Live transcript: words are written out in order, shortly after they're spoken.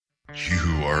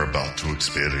You are about to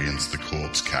experience the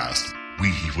Corpse Cast.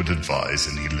 We would advise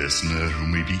any listener who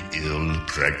may be ill,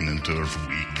 pregnant, or of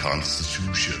weak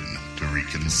constitution to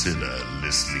reconsider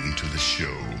listening to the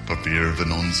show for fear of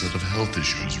an onset of health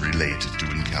issues related to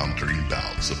encountering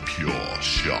bouts of pure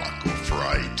shock or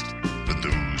fright. For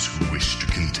those who wish to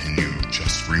continue,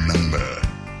 just remember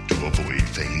to avoid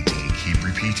fainting. Keep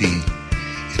repeating,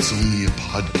 it's only a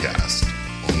podcast.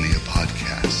 Only a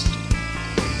podcast.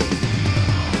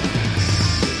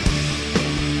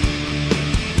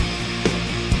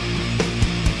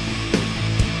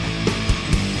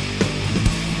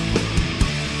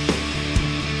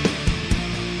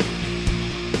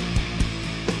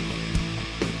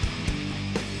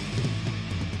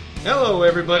 Hello,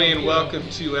 everybody, and welcome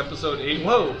to episode 8.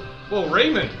 Whoa,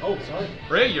 Raymond. Oh, sorry.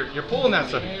 Ray, you're pulling that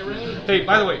stuff. Hey,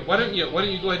 by the way, why don't you go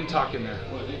ahead and talk in there?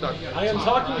 I am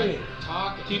talking.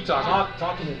 Keep talking.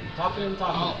 Talking.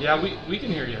 Oh. Yeah, we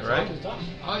can hear you, right? Talking.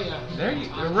 Oh yeah. There you,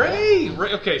 Ray.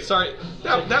 Okay, sorry.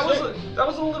 That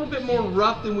was a little bit more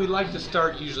rough than we like to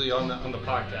start usually on the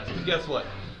podcast. But guess what?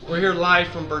 We're here live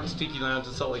from Burt's Tiki Lounge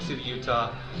in Salt Lake City,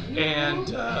 Utah, and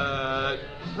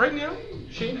right now,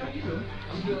 Shane, how you doing?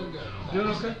 I'm doing good. Doing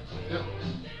okay?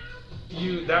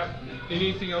 Yeah.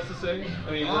 Anything else to say?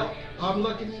 I mean, I'm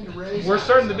looking into Ray's. we're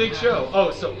starting the big show.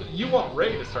 Oh, so you want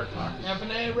Ray to start talking?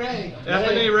 F&A Ray.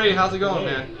 F&A Ray, how's it going,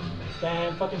 man?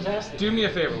 Fan-fucking-tastic. Do me a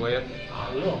favor, will you?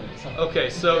 I will. Okay,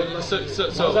 so I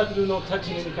don't have to do no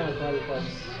touching any kind of private parts.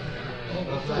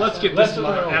 let's get this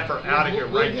mother effer out of here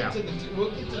right now.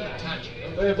 We'll get to the touch.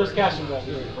 But if there's cash involved,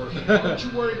 Don't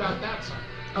you worry about that, son.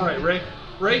 All right, Ray.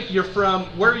 Ray,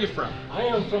 where are you from? I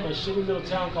am from a shitty little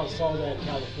town called Soledad,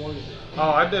 California. Oh,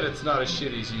 I bet it's not as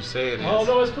shitty as you say it is. Oh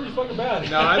no, it's pretty fucking bad.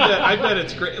 No, I bet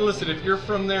it's great. Listen, if you're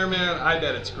from there, man, I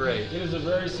bet it's great. It is a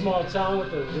very small town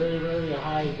with a very, very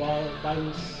high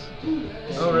violence.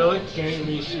 Oh, really? Gang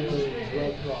ratio,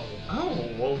 drug problem. Oh,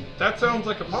 well, that sounds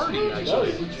like a party, actually.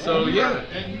 It does. So, yeah.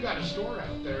 And you got a store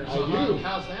out there. I So do.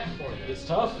 How's that for you? It's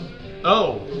tough.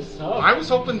 Oh, It's tough. I was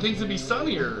hoping things would be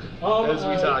sunnier as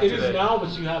we talk It today. is now, but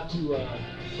you have to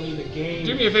play the game.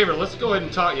 Do me a favor, let's go ahead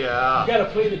and talk. Yeah. You gotta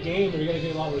play the game, or you're gonna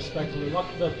get a lot of respect. I mean,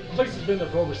 the place has been there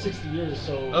for over 60 years,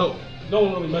 so no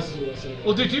one really messes with us anymore.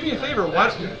 Well, dude, do me a favor.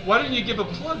 Why don't you give a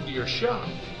plug to your shop?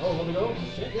 Oh, let me go.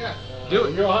 Okay. Yeah. Do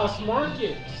it. Real House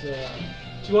Market,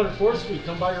 204th Street.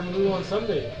 Come by your menudo on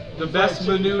Sunday. The best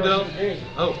menudo?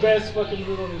 Oh. The best fucking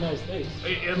menudo in the United States.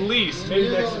 At least. Maybe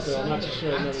Mexico. I'm not too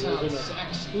sure. I've That never been sounds there.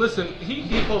 sexy. Listen,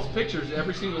 he posts pictures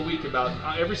every single week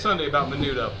every Sunday about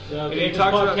menudo. And he This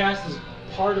talks about. podcast is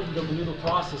part of the menudo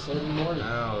process every morning.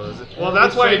 Oh, is it? Well,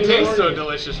 that's why it tastes so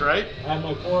delicious, right? I had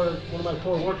one of my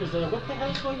poor workers there. What the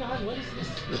hell's going on? What is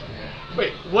this?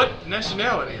 Wait, what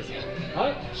nationality is he?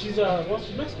 Huh? She's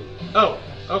Mexican. Oh,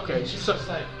 okay. She's So, just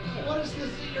like, what is this?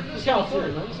 You're It's just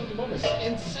California, man. Something about It's it.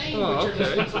 insane. oh, what you're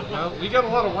okay. just- Well, we got a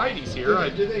lot of whiteys here.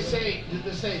 Did they say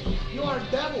you are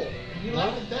a devil? You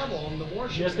like the devil on the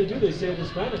warship? Yes, they do. They say it in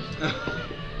Spanish.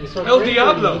 They start El praying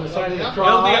Diablo. for you, they sign the El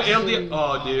cross El Dia- and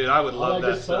Oh, dude, I would all love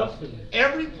good that stuff. and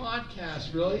Every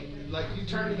podcast, really, like you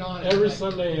turn it on. every like,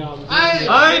 Sunday,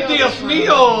 Ay, Dios mío!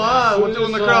 Ah, we're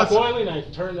doing the cross. boiling. I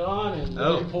turn it on and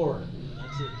Oh. let it pour.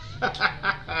 That's it.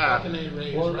 F&A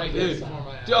Ray is right Dude. there before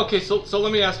my eyes. Okay, so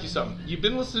let me ask you something. You've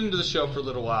been listening to the show for a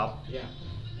little while, Yeah.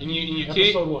 and you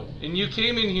Episode 1.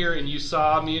 came in here and you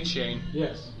saw me and Shane,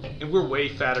 Yes. and we're way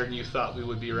fatter than you thought we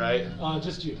would be, right?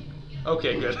 Just you.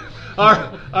 Okay, good. All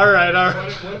right. What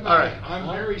about All right. I'm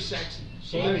very sexy.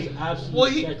 Shane is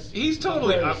absolutely Well, sexy. he's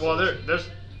totally. Very Well, sexy. there's.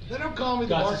 They don't call me the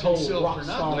Got this Mark and whole Silver rock for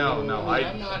star. nothing. No,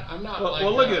 I'm not Well, like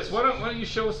well, look that. at this. Why don't you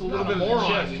show us a little Not bit a of your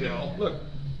moron, chest? you know.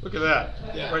 Look at that.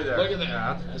 Yeah, Right there. look at that.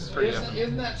 Yeah, that's pretty.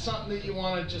 Isn't that something that you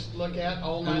want to just look at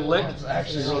all night lick? long? It's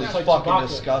actually really It's like fucking Chewbacca.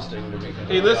 disgusting to be Hey,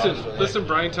 completely listen, honest with you. listen,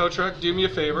 Brian Tow Truck, do me a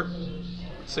favor.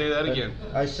 Say that again.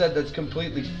 I said that's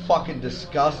completely fucking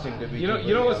disgusting to be. You know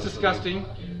completely what's honest with disgusting?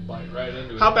 Bite right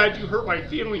into it. How bad you hurt my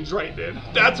feelings right then.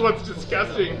 That's what's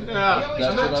disgusting. He Yeah. always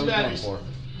That's what talks I was about going his for.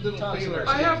 little feelers.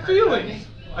 I have feelings.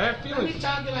 I have Let me feelings.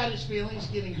 talk about his feelings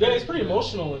getting Yeah, he's pretty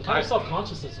emotional and kind I- of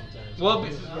self-conscious sometimes. Well,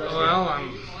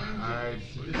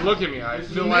 look at me. I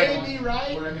feel You like. may be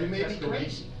right, you may be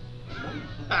crazy.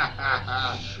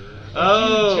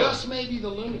 Oh. You just may be the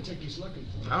lunatic he's looking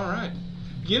for. All right.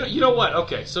 You know what?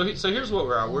 Okay, so here's what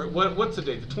we are. What's the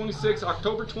date? The 26th,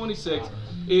 October 26th.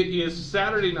 It is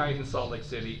Saturday night in Salt Lake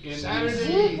City.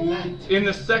 Saturday night. In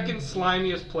the second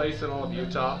slimiest place in all of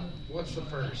Utah. What's the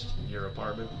first? Your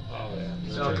apartment. Oh,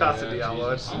 yeah. El Casa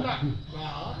Diablo. I'm not.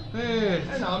 Well, Eh.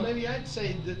 I don't know. Maybe I'd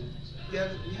say that. Yeah,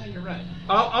 you're right.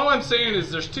 All I'm saying is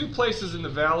there's two places in the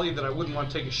valley that I wouldn't want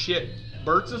to take a shit.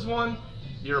 Burt's is one,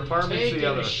 Your apartment's taking the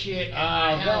other. a shit in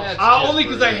my house. Only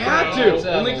because I had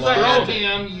to. Only because I had to.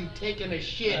 Him, you taking a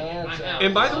shit in my house.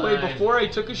 And by the way, before I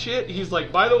took a shit, he's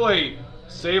like, by the way,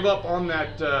 save up on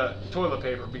that toilet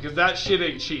paper because that shit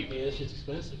ain't cheap. Yeah, that shit's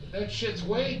expensive. That shit's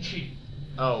way cheap.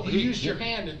 Oh, You used your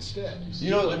hand instead.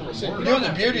 You know,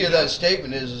 the beauty of that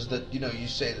statement is that, you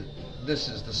say that this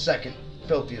is the second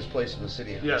filthiest place in the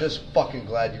city. I'm just fucking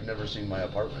glad you've never seen my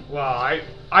apartment. Well,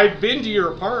 I've been to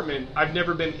your apartment. I've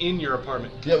never been in your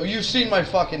apartment. Yeah, well, you've seen my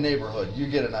fucking neighborhood. You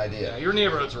get an idea. Yeah, your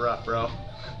neighborhood's rough, bro.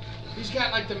 He's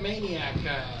got like the maniac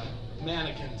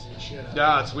mannequins and shit.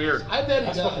 Yeah, it's weird. I bet he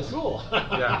That's does. fucking cool.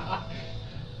 Yeah.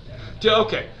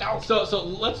 Okay, so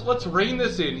let's rein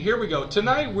this in. Here we go.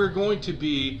 Tonight we're going to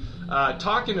be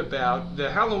talking about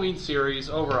the Halloween series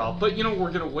overall, but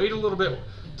we're gonna wait a little bit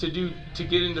to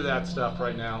get into that stuff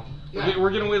right now. Yeah.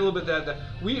 We're gonna wait a little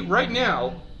bit. Right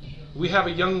now we have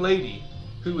a young lady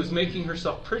who is making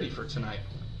herself pretty for tonight,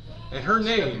 and her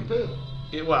name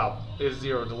is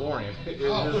Zero DeLorean. Is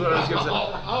what I was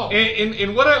gonna say.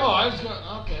 And what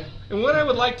what I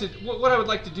would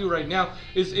like to do right now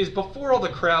is before all the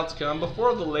crowds come, before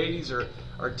all the ladies are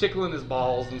tickling his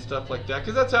balls and stuff like that,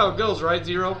 because that's how it goes, right,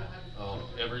 Zero? Oh,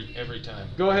 every time.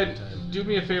 Go ahead, Every time. do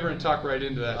me a favor and talk right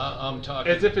into that. I'm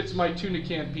talking as if it's my tuna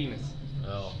can penis.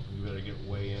 Oh, you better get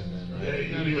way in then, right? Yeah,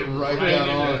 you gotta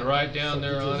get right down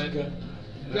there on it.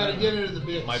 You gotta get into the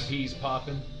bits. My pee's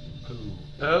popping. Poo.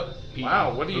 Oh, Pee.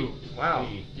 wow! What do you? Poo. Wow!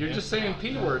 Pee. You're Yeah. just saying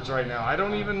p words right now. I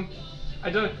don't.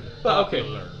 But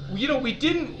okay. We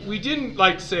didn't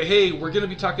like say, hey, we're gonna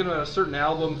be talking about a certain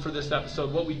album for this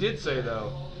episode. What we did say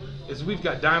though is we've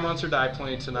got Die Monster Die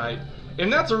playing tonight,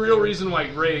 and that's a real reason why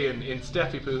Ray and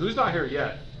Steffi Poo, who's not here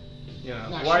yet,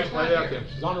 why they have him?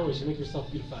 She's on her way. She make herself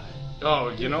beautified. Oh,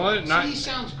 you know what? He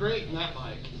sounds great in that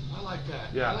mic. I like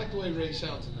that. Yeah. I like the way Ray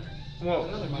sounds in there. Well,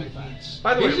 That other mic beats.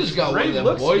 by the way, He's just got Ray one of them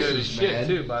looks voices, good as shit man.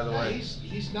 too. By the Yeah, way,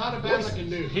 he's not a bad looking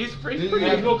dude. he's pretty. I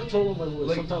have no control over my voice.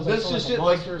 Like, Sometimes I that's sound just like a it,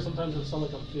 like- monster. Sometimes I sound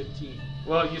like I'm 15.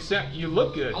 Well, you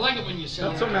look good. I like it when you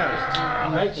sound. That's what matters.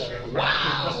 I like that.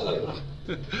 Wow.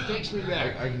 Takes me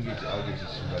back. I'll get you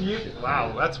some better shit.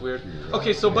 Wow, that's weird.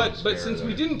 Okay, so but since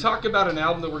we didn't talk about an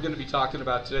album that we're going to be talking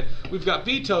about today, we've got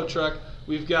Tow Truck,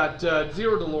 we've got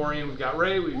Zero DeLorean, we've got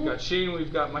Ray, we've got Shane,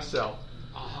 we've got myself,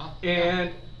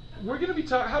 and we're going to be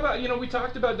talking. How about we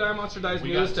talked about Die Monster Die's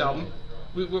newest album.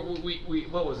 We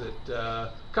what was it?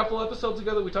 A couple episodes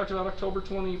ago that we talked about October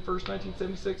 21st,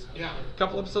 1976. Yeah. A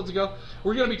couple episodes ago.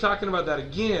 We're going to be talking about that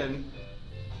again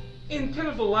in kind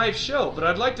of a live show, but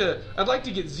I'd like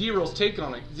to get Zero's take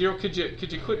on it. Zero, could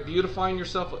you quit beautifying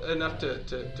yourself enough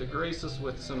to grace us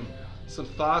with some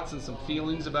thoughts and some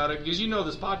feelings about it? Because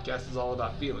this podcast is all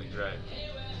about feelings, right?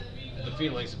 The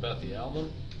feelings about the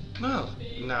album? No,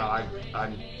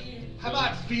 I'm. How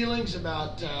about feelings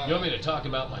about? You want me to talk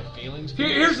about my feelings?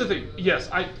 Here's the thing. Yes,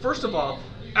 first of all,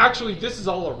 actually, this is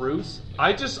all a ruse.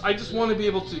 I just want to be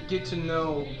able to get to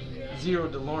know Zero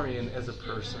DeLorean as a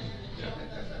person.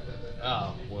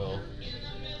 Oh, well,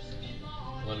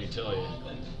 let me tell you.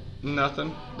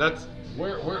 Nothing. That's.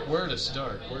 Where to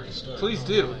start? Please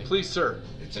do, please, sir.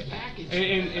 It's a package.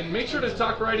 And make sure to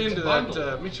talk right into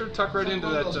that. Make sure to talk right into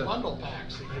One of that. those bundle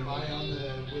packs that you buy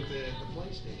with the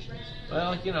PlayStations.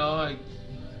 Well,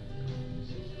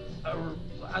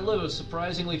 I live a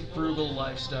surprisingly frugal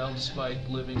lifestyle despite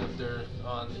living up there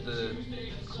on the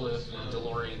cliff in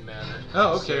DeLorean Manor.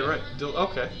 Oh, okay, So, right.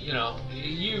 Okay.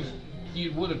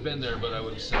 You would have been there, but I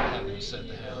would have had to set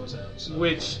the hounds out. So.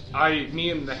 Which me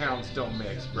and the hounds don't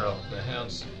mix, bro. The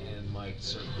hounds and Mike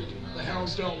certainly do not. The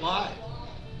hounds don't lie.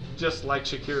 Just like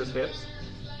Shakira's hips.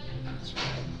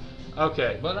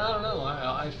 Okay. But I don't know.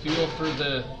 I feel for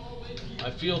the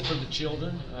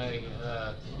children.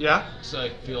 Yeah. So I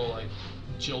feel like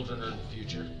children are the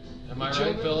future. Am I right,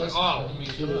 Children? fellas? Oh,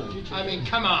 I mean,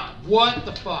 come on. What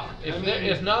the fuck?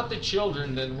 if not the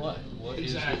children, then what? What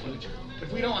exactly. is the future?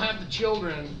 If we don't have the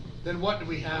children, then what do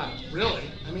we have? Really?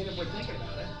 I mean, if we're thinking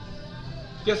about it.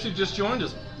 Guess who just joined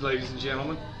us, ladies and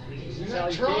gentlemen? We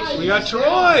got Troy. We got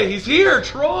Troy. He's here,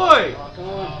 Troy.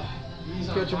 He's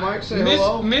on Catch a fire. mic, say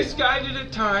hello. Misguided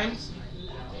at times,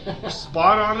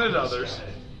 spot on at others.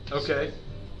 Okay,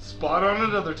 spot on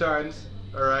at other times.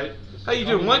 All right. How you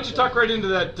doing? Why don't you talk right into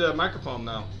that microphone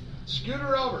now? Scoot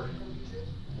her over.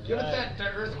 Give it that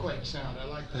earthquake sound. I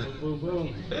like that. Boom,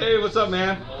 boom. Hey, what's up,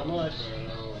 man? Not much.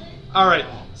 All right.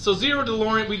 So Zero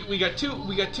DeLorean, we got two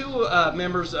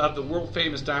members of the world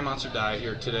famous Die Monster Die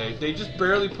here today. They just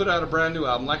barely put out a brand new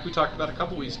album, like we talked about a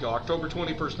couple weeks ago, October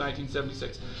 21st,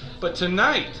 1976. But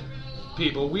tonight,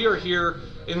 people, we are here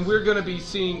and we're going to be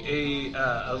seeing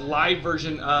a live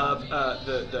version of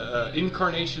the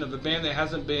incarnation of the band that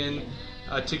hasn't been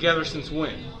Together since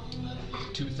when?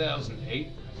 2008.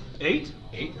 8?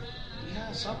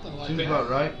 Yeah, something like Seems that. about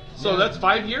right. So that's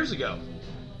 5 years ago.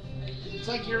 It's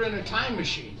like you're in a time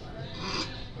machine.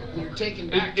 You're taken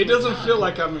back. It doesn't feel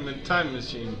like I'm in a time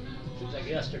machine. Seems like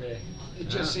yesterday. It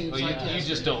just seems like you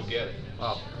just don't get it.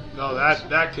 Oh, no,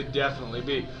 that could definitely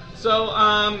be. So,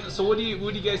 so what do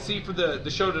you guys see for the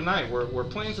show tonight? We're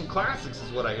playing some classics,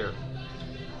 is what I hear.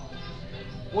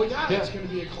 Well, yeah, it's going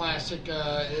to be a classic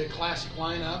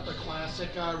lineup, a classic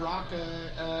rock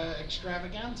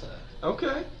extravaganza.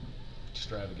 Okay.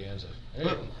 Extravaganza.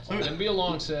 It's going to be a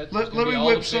long set. Let me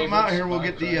whip something out here. We'll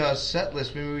get the set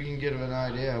list. Maybe we can get an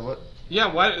idea. What?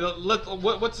 Yeah.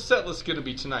 What's the set list going to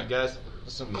be tonight, guys?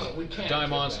 Some Die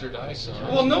Monster Die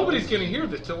songs. Well, nobody's going to hear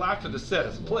this till after the set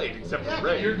is played, except for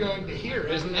Ray. You're going to hear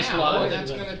it. Isn't this now. live?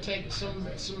 That's going to take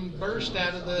some burst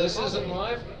out of the. This isn't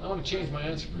live? I want to change my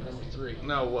answer for number 3.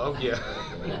 No, well, yeah.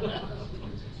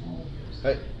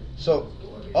 Hey, so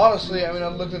honestly, I mean,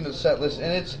 I'm looking at the set list,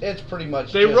 and it's pretty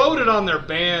much. They wrote it on their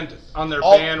band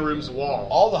room's wall.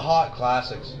 All the hot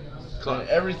classics, and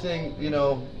everything. You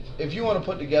know, if you want to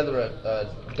put together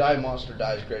a Die Monster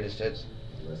Die's greatest hits,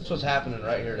 that's what's happening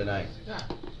right here tonight. Yeah.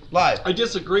 Live. I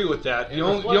disagree with that. The The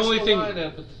only thing. lineup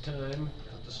at the time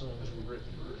the songs were written.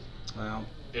 Well,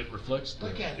 It reflects the.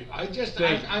 Look at it. I'm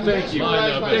Thank you.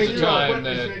 mesmerized by Thank you. you. What do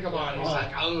That- you think about it? He's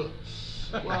like, oh,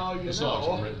 well, you The songs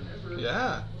were know. written.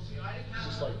 yeah.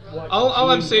 Just like watching All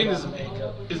I'm TV saying put is on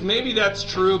makeup. maybe that's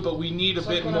true, but we need a It's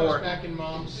like bit when I was more. back in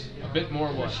Mom's. A bit more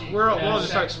what? We'll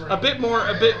just talk a bit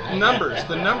numbers.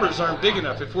 The numbers aren't big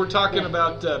enough. If we're talking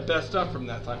about best stuff from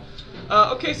that time.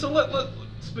 Okay, so let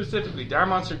specifically Die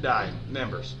Monster Die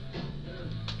members.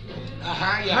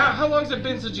 Yeah. How long has it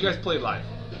been since you guys played live?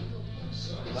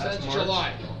 Since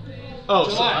July. Oh,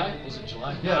 July. Was it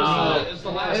July? Yeah. It's the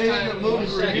last Anything time. that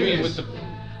moves You mean reviews. with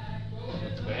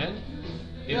the band?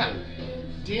 Yeah.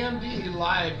 DMD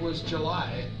live was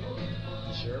July.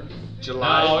 Sure.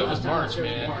 July. No, it was March,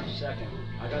 man. March 2nd.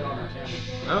 I got it on my camera.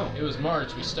 Oh. It was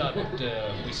March. We stopped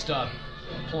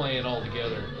playing all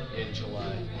together in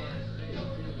July.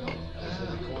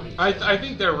 I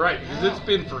think they're right because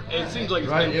it seems like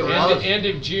it's Right, been it forever. was. End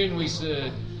of June, we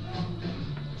said,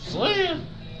 "Slam,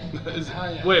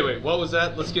 Wait, what was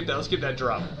that? Let's get that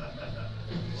drop.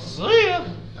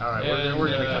 slam." All right, And, we're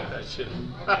gonna cut that shit.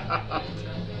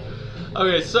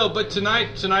 Okay, so but tonight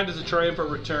is a triumphant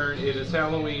return. It is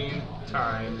Halloween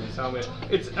time.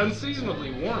 It's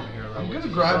unseasonably warm here. I'm gonna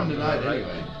grab them tonight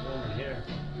anyway. Here.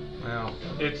 Well,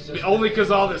 it's only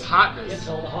because all this hotness. It's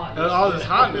all the hotness. All this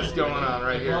hotness going on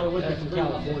right Probably here. would be from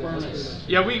California.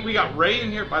 Yeah, we got Ray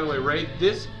in here. By the way, Ray,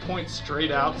 this points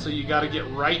straight out, so you got to get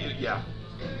right. Yeah.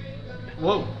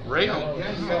 Whoa, Ray. Yeah, you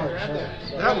gotta grab that.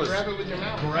 You That gotta was grab it with your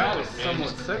mouth. that was somewhat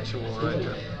sexual right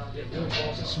there.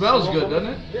 It smells good, doesn't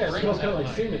it? Yeah, it smells kind of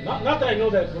like semen. Not that I know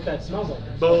what that smells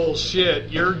like.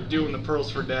 Bullshit. You're doing the pearls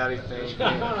for daddy thing.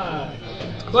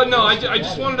 But no, I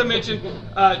just wanted to mention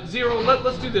Zero.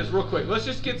 Let's do this real quick. Let's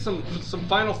just get some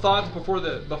final thoughts before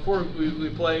we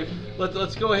play.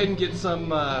 Let's go ahead and get some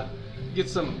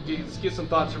thoughts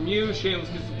from you. Shane, let's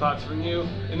get some thoughts from you,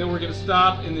 and then we're gonna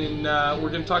stop, and then we're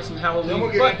gonna talk some Halloween. Then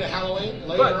we'll get into Halloween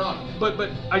later on. But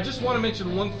I just want to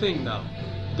mention one thing though,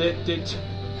 that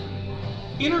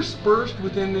interspersed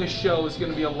within this show is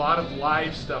going to be a lot of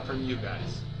live stuff from you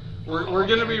guys. We're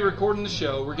going to be recording the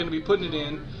show. We're going to be putting it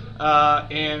in,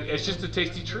 and it's just a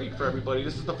tasty treat for everybody.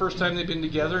 This is the first time they've been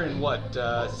together in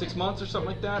 6 months or something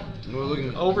like that. We're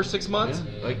looking Over 6 months.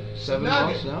 yeah, like 7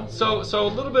 months now. So a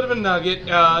little bit of a nugget.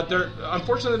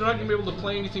 Unfortunately, they're not going to be able to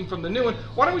play anything from the new one.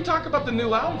 Why don't we talk about the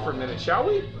new album for a minute, shall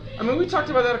we? I mean, we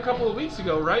talked about that a couple of weeks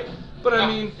ago, right? But I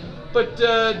mean,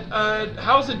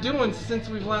 how's it doing since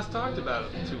we've last talked about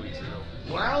it 2 weeks ago?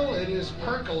 Well, it is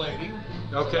percolating.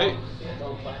 Okay.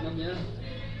 On platinum yet?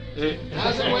 It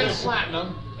Hasn't went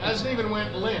platinum. Hasn't even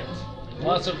went lint.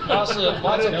 Lots of positive,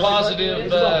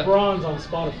 It's about bronze on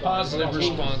Spotify. positive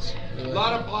response. A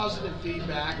lot of positive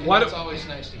feedback. And Why it's do- always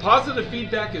nice to hear. Positive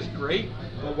feedback is great,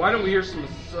 but why don't we hear some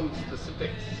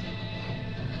specifics?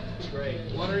 It's great.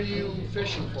 What are you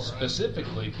fishing for?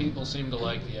 Specifically, people seem to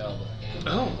like the album a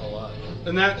Oh, lot.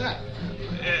 and that,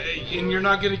 Yeah. and you're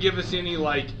not going to give us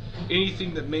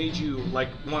anything that made you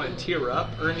want to tear up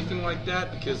or anything like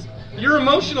that, because you're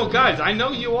emotional guys. I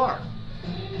know you are.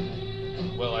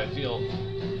 Well, I feel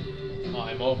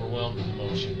I'm overwhelmed with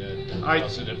emotion at the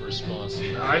positive response.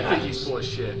 I think he's full of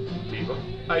shit, people.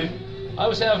 I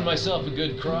was having myself a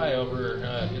good cry over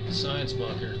at the Science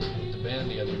Bunker with the band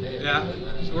the other day. Yeah?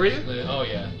 Were you? Oh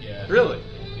yeah. Really?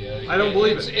 Yeah. I don't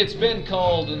believe it. It's been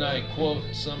called, and I quote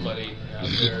somebody out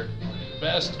there,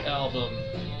 best album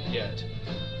yet.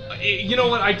 You know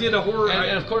what? I did a horror.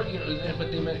 And of course,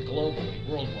 but they meant global,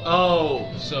 worldwide.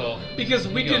 Oh. So. Because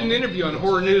we did an interview on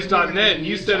horrornews.net, and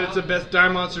you said it's the best Die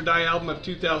Monster Die album of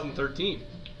 2013.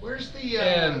 Where's the...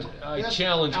 and I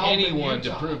challenge anyone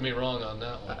to prove me wrong on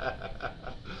that one.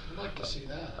 I'd like to see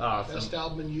that. Awesome. Best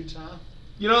album in Utah.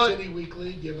 You know, City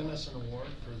Weekly giving us an award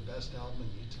for the best album in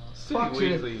Utah.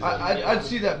 City Weekly. I'd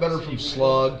see that better from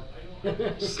Slug.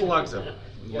 Slug's a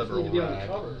liberal rag.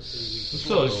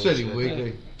 So is City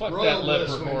Weekly. Fuck that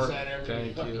leper whore.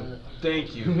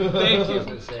 Thank you.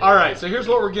 All right, so here's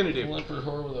what we're going to do. Leper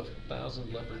whore with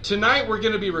 1,000 leopards. Tonight we're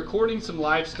going to be recording some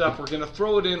live stuff. We're going to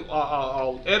throw it in.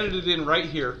 I'll edit it in right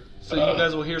here so you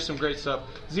guys will hear some great stuff.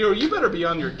 Zero, you better be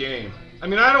on your game. I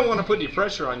mean, I don't want to put any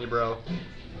pressure on you, bro.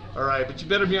 All right, but you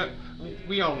better be on.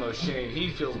 We all know Shane. He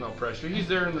feels no pressure. He's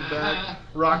there in the back,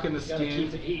 rocking the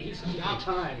skin. He's keeping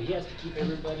time. He has to keep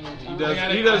everybody on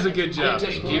time. He does a good job.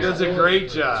 He does a great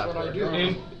job.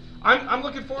 And I'm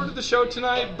looking forward to the show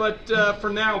tonight. But for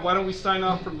now, why don't we sign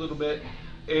off for a little bit,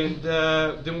 and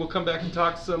then we'll come back and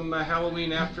talk some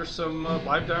Halloween after some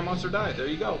live Die Monster Die. There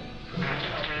you go.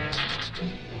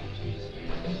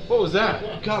 What was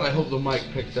that? God, I hope the mic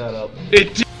picked that up.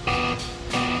 It did.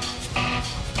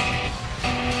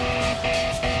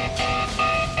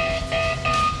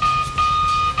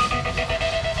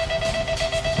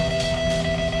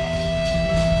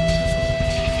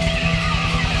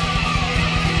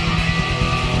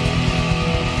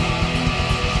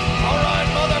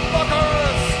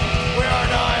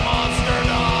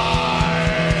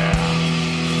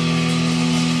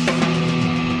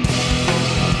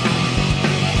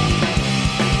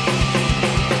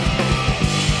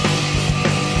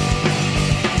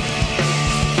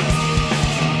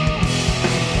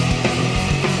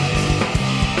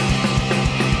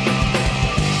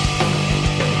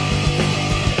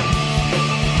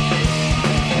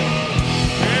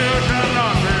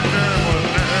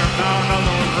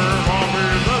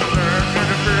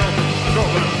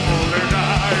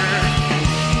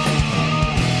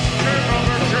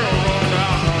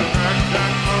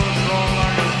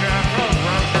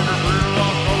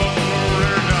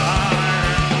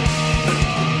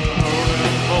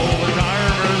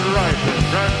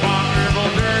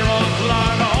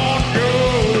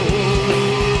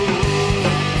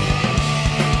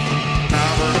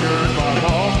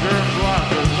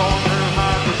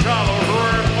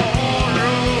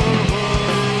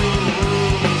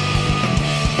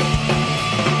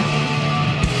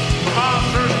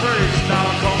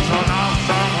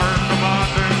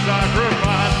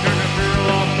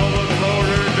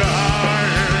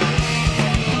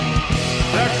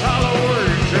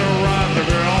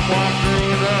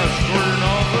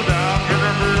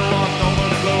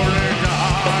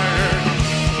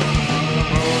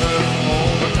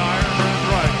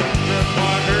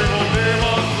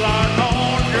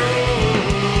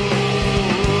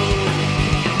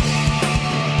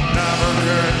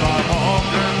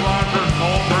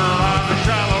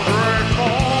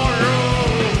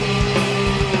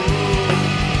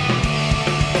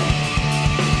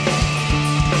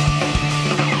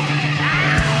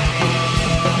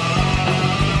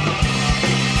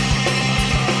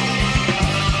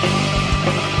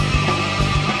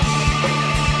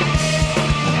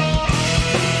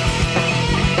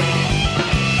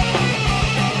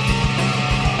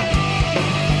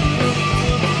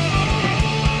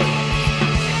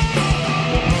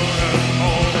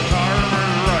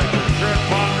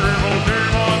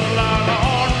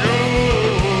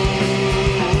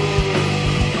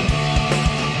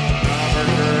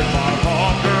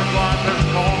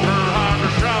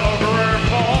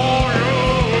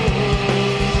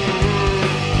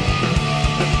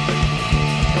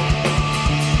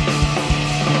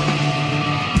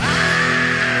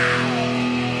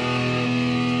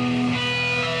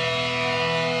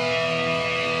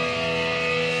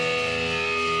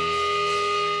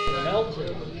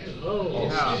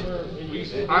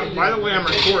 By the way, I'm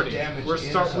recording.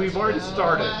 We've already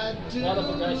started. A lot of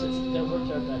the guys that worked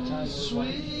there at that time.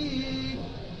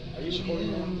 Are you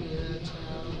recording now?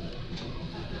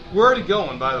 We're already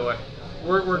going, by the way.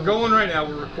 We're going right now.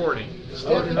 We're recording.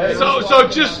 So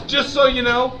just so you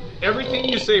know, everything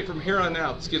you say from here on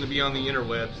out is going to be on the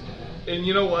interwebs. And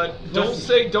you know what? Don't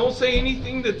say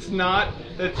anything that's going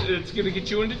to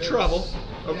get you into trouble.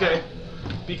 Okay?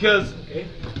 Because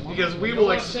we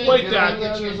will exploit that.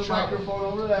 There's a microphone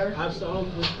over there.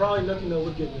 We're probably nothing that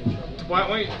would get me in trouble.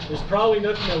 Why? There's probably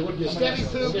nothing that would get. Steffi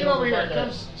Pooh, get over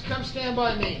here. Come stand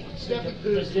by me. Steffi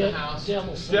Pooh's in the house.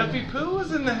 Steffi Pooh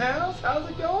is in the house? How's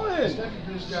it going?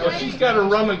 Well, she's got a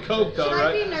rum and coke though,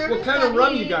 right? What kind of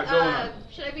rum you got going on?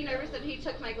 Should I be nervous that he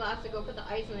took my glass to go put the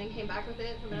ice and then came back with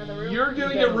it from another room? You're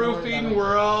gonna get roofing.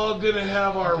 We're all gonna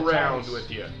have our round with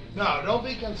you. No, don't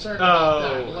be concerned about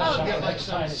that. Unless you get like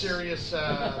some serious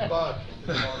bug.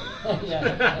 Because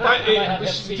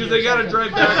they gotta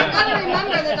drive back. I gotta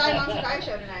remember the Die Monster Dive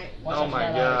show tonight. Oh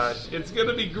my gosh, it's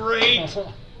gonna be great.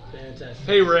 Fantastic.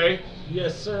 Hey Ray.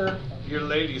 Yes, sir. Your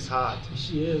lady's hot.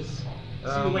 She is.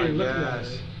 Oh my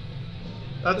gosh.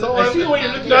 That's all I'm saying.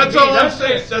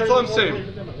 That's all I'm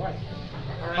saying.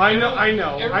 I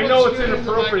know it's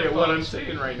inappropriate what I'm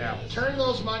saying right now. Turn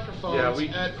those microphones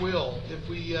at will. If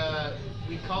we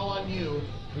call on you,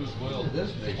 who's will? Get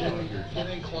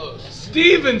in close.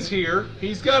 Steven's here.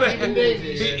 He's got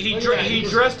he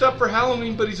dressed up for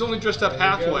Halloween, but he's only dressed up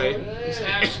halfway. He's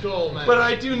half skull, man. But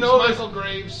I do notice Michael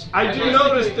Graves. I do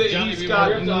notice that he's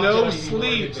got no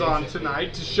sleeves on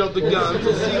tonight to show the guns.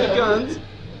 Let's see the guns.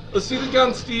 Let's see the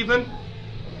guns, Steven.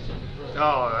 Oh,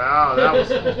 wow, that was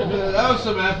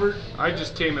some effort. I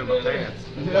just came in my pants.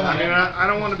 I mean, I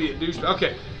don't want to be a douchebag.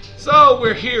 Okay, so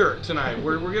we're here tonight.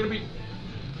 We're gonna be.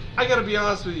 I gotta be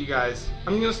honest with you guys.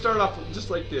 I'm gonna start off just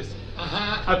like this.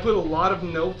 I put a lot of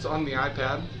notes on the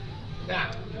iPad,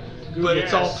 but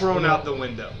it's all thrown out the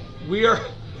window. We're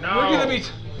gonna be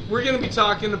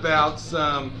talking about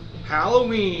some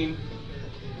Halloween.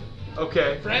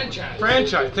 Okay. Franchise.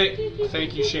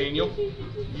 Thank you, Shane.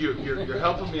 You're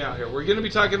helping me out here. We're going to be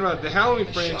talking about the Halloween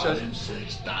franchise. Shot him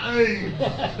 6 times.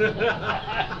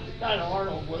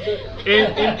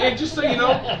 And just so you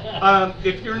know,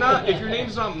 if your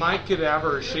name's not Mike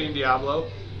Cadaver or Shane Diablo,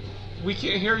 we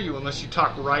can't hear you unless you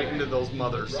talk right into those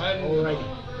mothers. Right.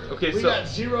 Okay. We got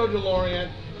Zero DeLorean.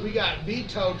 We got B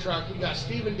Tow Truck. We got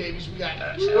Stephen Davies. We got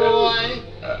Troy.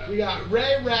 We got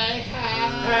Ray.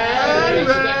 Hey,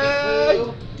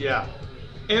 Ray. Yeah.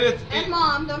 And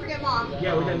Mom. Don't forget Mom.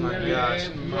 Yeah, we got my gosh.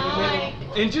 Hi.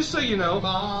 And just so you know,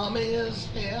 Mom is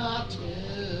here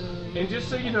too. And just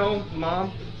so you know,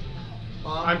 Mom,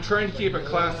 I'm trying to keep it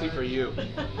classy for you.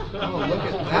 Oh, look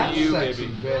at that you, sexy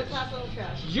baby. bitch.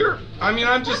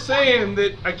 I'm just saying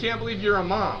that I can't believe you're a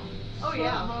mom. Oh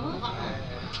yeah.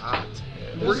 Hot.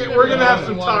 We're gonna have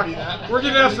some talk. We're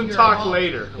gonna have some talk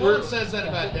later. No one says that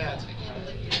about dads.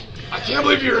 I can't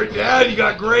believe you're a dad. You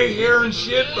got gray hair and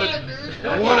shit, but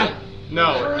I want to.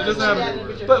 No, it doesn't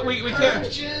happen. But we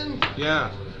can't. Yeah,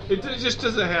 it just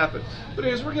doesn't happen. But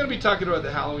anyways, we're gonna be talking about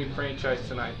the Halloween franchise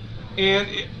tonight, and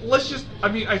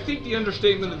I think the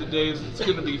understatement of the day is it's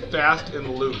gonna be fast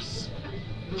and loose.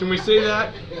 Can we say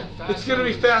that? It's gonna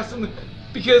be fast and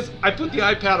because I put the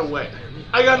iPad away.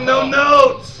 I got no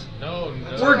notes. No.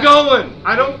 We're going.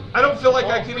 I don't feel like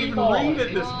I can even read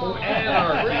at this point.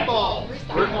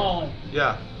 Free ball.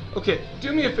 Yeah. Okay.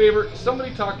 Do me a favor.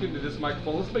 Somebody talk into this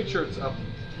microphone. Let's make sure it's up.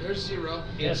 There's Zero.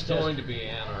 It's going to be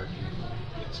anarchy.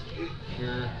 It's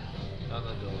pure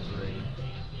unadulterated.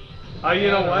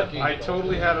 You know what? I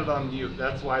totally had it on mute.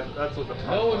 That's what the problem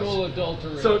No one was. will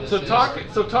adulterate. So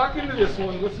talk into this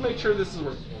one. Let's make sure this is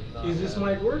working. Is this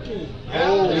mic working?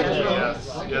 Oh yes,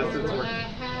 it's working.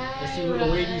 I see a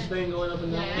little wavy thing going up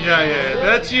and down. Yeah.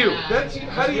 That's you.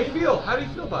 How do you feel? How do you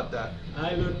feel about that?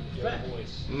 I look fat.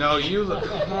 No, you look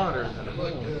hotter than a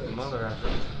mother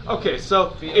effer. Okay,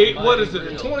 so what is it?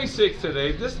 The 26th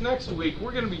today. This next week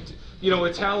we're gonna be,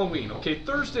 it's Halloween. Okay,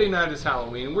 Thursday night is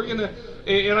Halloween. We're gonna,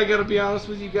 and I gotta be honest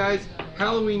with you guys.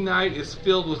 Halloween night is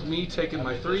filled with me taking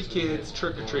my 3 kids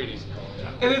trick or treating,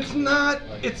 and it's not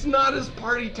as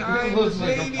party time as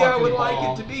maybe I would like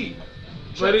it to be.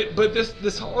 But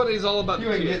this holiday is all about the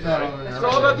kids. Right? It's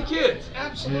all about the kids.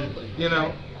 Absolutely.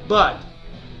 But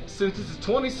since it's the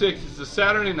 26th, it's a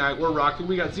Saturday night, we're rocking.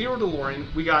 We got Zero DeLorean,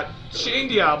 we got Shane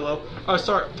Diablo,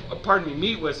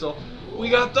 Meat Whistle. We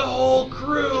got the whole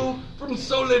crew from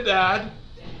Soledad.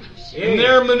 And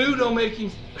they're menudo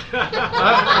making.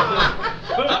 I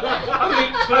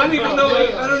don't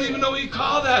even know what you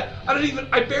call that.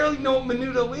 I barely know what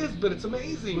menudo is, but it's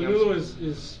amazing. Menudo is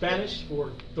Spanish for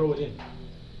throw it in.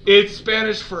 It's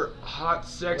Spanish for hot,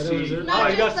 sexy you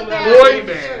got some boy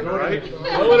band, right?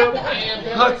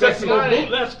 Hot, sexy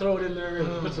boot left, throw it in there and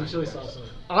put some chili sauce on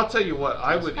it. I'll tell you what,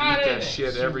 I would eat that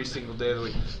shit every single day of the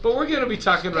week. But we're going to be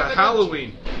talking about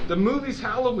Halloween. The movie's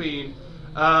Halloween.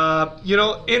 And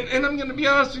I'm going to be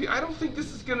honest with you, I don't think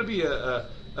this is going to be a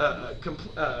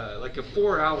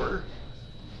 4-hour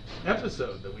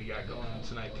episode that we got going on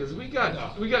tonight, because we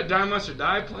got Die Monster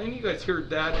Die playing. You guys heard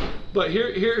that, but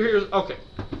here's okay.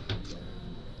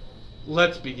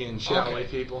 Let's begin, shall we,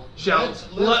 people? Let's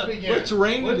begin. Let's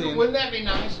rein it in. Wouldn't that be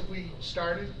nice if we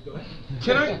started? Go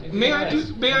ahead. May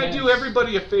I do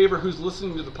everybody a favor who's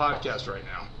listening to the podcast right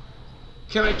now?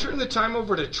 Can I turn the time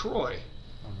over to Troy?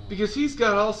 Because he's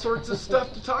got all sorts of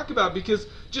stuff to talk about. Because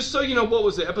just so you know, what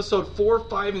was it? Episode 4,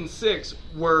 5, and 6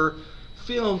 were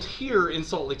filmed here in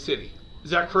Salt Lake City.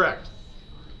 Is that correct?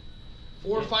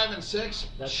 4, 5, and 6?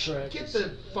 That's correct. Get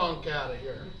the funk out of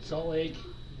here. Salt Lake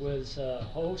was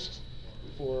host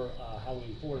for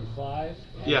Halloween 4 and 5.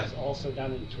 And yeah. It's also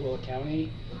down in Tooele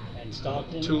County and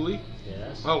Stockton. Tooele?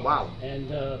 Yes. Oh, wow. And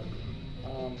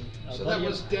so that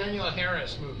was Danielle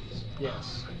Harris movies.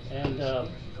 Yes. And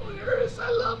Harris,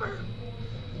 I love her.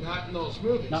 Not in those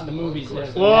movies. Not in the movies.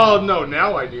 Well, no,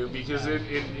 now I do, because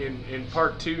in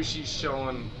part 2 she's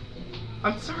showing.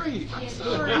 I'm sorry. I'm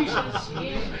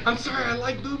sorry, I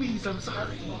like boobies. I'm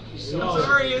sorry. It's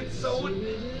so.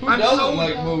 Who doesn't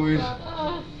like movies?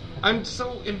 I'm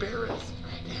so embarrassed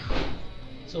right now.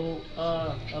 So,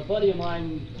 a buddy of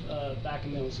mine back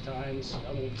in those times,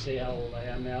 I won't say how old I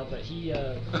am now, but he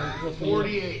worked with me.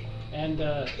 48. And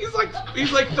he's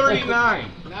like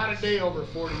 39. Not a day over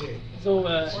 48. So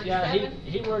yeah,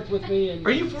 he worked with me. And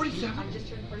are you 47? I'm just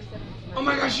turned 47. Oh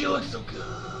my gosh, you look so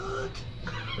good.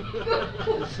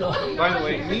 So, by the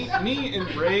way, me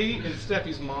and Ray and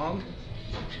Steffi's mom,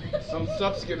 some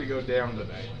stuff's gonna go down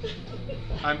tonight.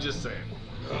 I'm just saying.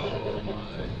 Oh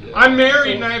my. I'm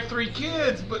married and I have 3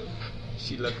 kids, but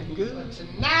she looking good.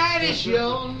 Tonight is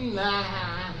your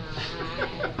night.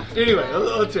 Anyway,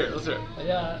 let's hear it.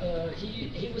 Yeah,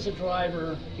 he was a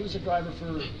driver. He was a driver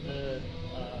for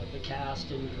the cast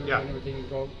and crew and everything. He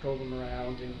drove them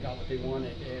around and got what they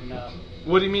wanted. And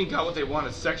what do you mean, got what they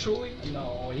wanted sexually?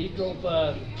 No, he drove.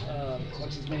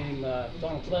 What's his name?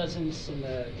 Donald Pleasance and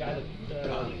the guy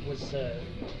that was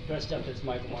dressed up as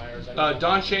Michael Myers.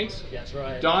 Don Shanks. That's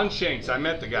right. Don Shanks. I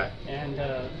met the guy. And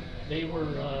they were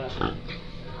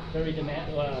very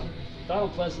demanding.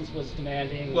 Donald Pleasance was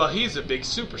demanding. Well, he's a big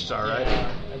superstar,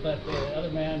 right? But the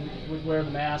other man would wear the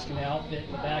mask and the outfit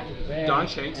in the back of the van. Don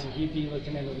Shanks. And he'd be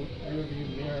looking in the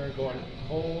rearview mirror going,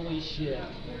 holy shit,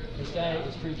 this guy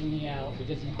is freaking me out,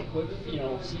 because he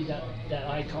would, see that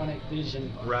iconic vision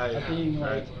of being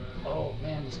like, oh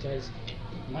man, this guy's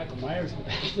Michael Myers in the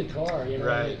back of the car,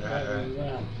 Right.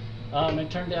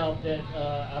 It turned out that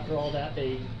after all that,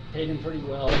 they paid him pretty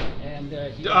well, and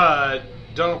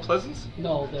Donald Pleasance?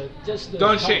 No, just the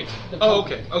Don Shanks. Oh,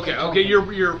 okay.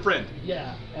 Your friend.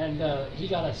 Yeah, and he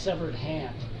got a severed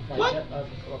hand, like what? A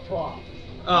prop.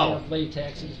 Oh.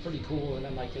 Latex. It was pretty cool, and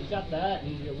I'm like, you got that?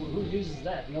 And who uses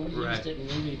that? Nobody used it in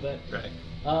the movie, but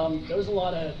there was a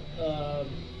lot of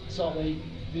Salt Lake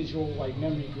visual, like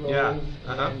Memory Grove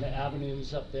and the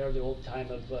avenues up there, the old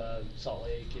time of Salt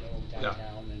Lake,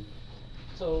 downtown, and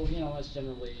so that's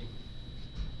generally.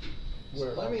 So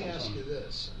let me ask you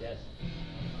this. Yes.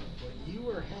 When you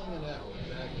were hanging out with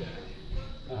that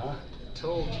guy,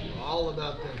 told you all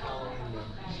about them Halloween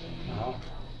memories,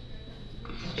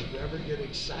 did you ever get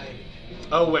excited?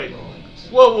 Oh wait.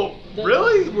 Whoa!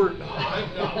 Really? We're a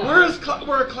classic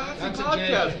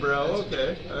podcast, bro.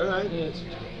 Okay. All right.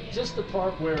 Just the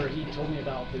part where he told me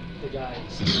about the guy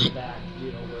sitting in the back,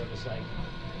 where it was like,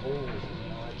 oh.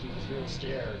 He was real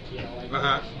scared,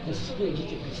 this thing, he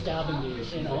could be stabbing me,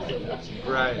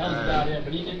 Right. That was about it,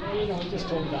 but he didn't, he just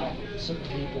told about certain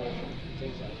people,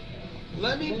 things like that.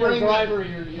 Let me when you're a driver,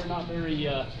 you're not very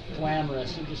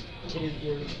glamorous,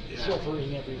 you're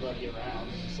chauffeuring everybody around.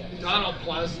 Donald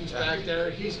Pleasance back there,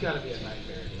 he's got to be a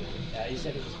nightmare. Yeah, he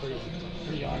said it was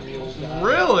pretty unreal guy.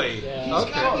 Really? Yeah.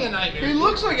 He's got to be a nightmare. He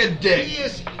looks like a dick. He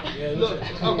is. Look,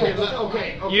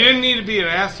 okay. You didn't need to be an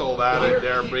asshole about it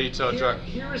there, Brito truck.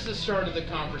 Here is the start of the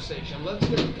conversation. Let's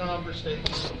get the conversation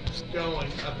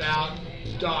going about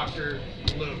Dr.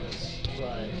 Loomis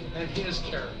and his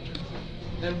character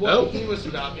and what he was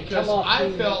about, because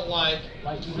I felt like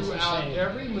throughout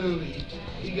every movie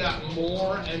he got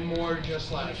more and more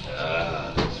just like, this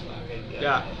fucking guy.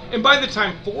 Yeah, and by the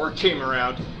time 4 came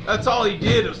around, that's all he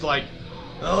did. It was like,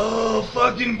 oh,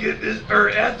 fucking get this, or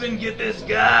effing get this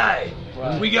guy.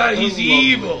 Right. He's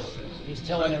evil. He's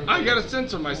telling everybody. I gotta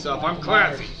censor myself. I'm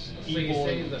classy. So you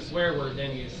say the swear word,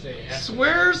 then you say effing.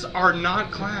 Swears are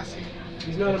not classy.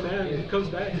 He's not a man. He comes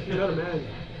back. He's not a man.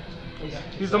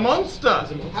 He's a monster.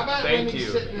 How about when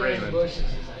he's sitting there in the bushes?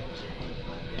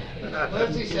 What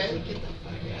does he say? Get the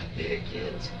fuck out of here,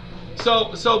 kids.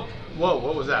 So, whoa,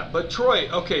 what was that? But Troy,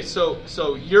 okay, so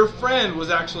your friend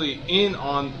was actually in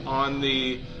on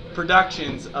the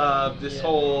productions of this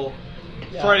whole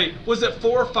Friday. Was it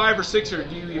 4, 5, or 6, or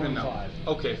do you even know? 5.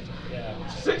 Okay. Yeah.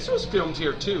 6 was filmed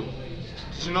here too.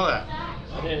 Did you know that?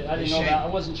 I didn't know that. I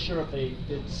wasn't sure if they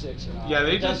did 6 or not. Yeah,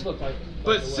 they it just does look like.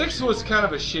 But 6 was kind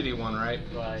of a shitty one, right?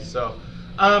 Right. So,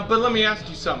 but let me ask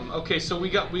you something. Okay, so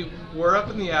we're up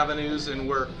in the avenues and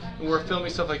we're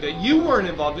filming stuff like that. You weren't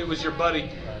involved. It was your buddy.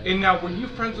 Right. And now, were you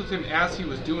friends with him as he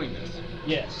was doing this?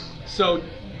 Yes. So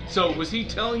was he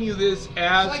telling you this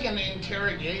as? It's like an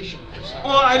interrogation or something.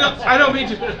 Well, I don't mean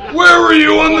to. Where were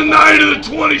you on the night of the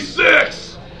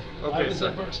 26th? Okay, I was so.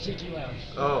 at Burt's Tiki Lounge.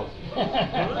 Oh.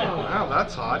 Wow,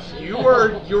 that's hot. You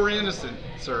were innocent,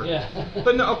 sir. Yeah.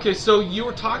 But no, okay, so you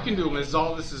were talking to him as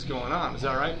all this is going on. Is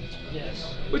that right?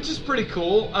 Yes. Which is pretty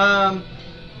cool.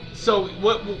 So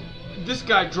what? This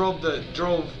guy drove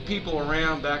people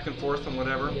around back and forth and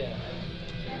whatever. Yeah.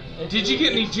 Did you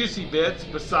get any juicy bits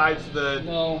besides the?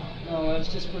 No,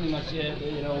 that's just pretty much it.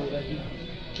 You know, that he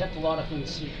kept a lot of things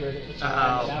secret at the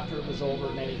time. After it was over,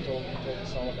 and then he told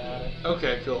us all about it.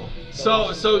 Okay, cool.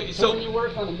 So when you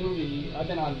work on a movie, I've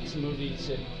been on some movies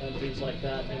and things like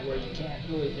that, and where you can't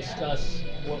really discuss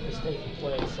what was taking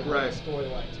place and what the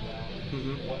storyline's about,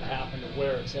 what happened, and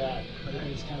where it's at.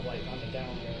 Everything's kind of like on the down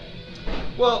low.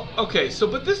 Well, okay, so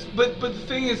but the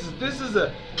thing is, this is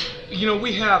a, you know,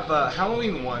 we have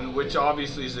Halloween 1, which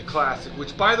obviously is a classic,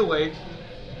 which, by the way,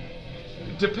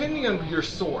 depending on your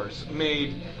source,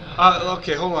 made.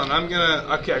 Okay, hold on. I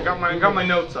got my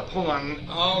notes up. Hold on.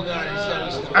 Oh God,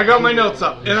 I got my notes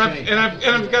up, and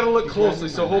I've got to look closely.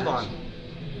 So hold on.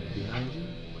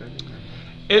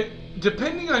 It,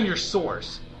 depending on your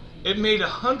source, it made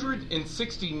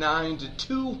 169 to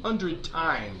 200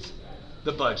 times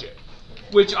the budget.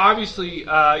 Which obviously,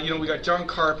 we got John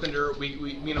Carpenter.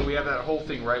 We have that whole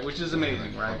thing, right? Which is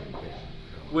amazing, right?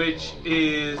 Which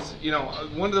is,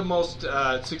 one of the most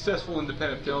successful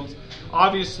independent films.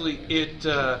 Obviously, it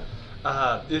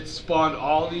spawned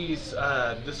all these,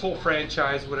 this whole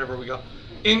franchise, whatever we go.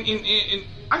 And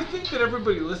I think that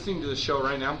everybody listening to the show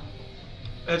right now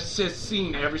has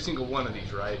seen every single one of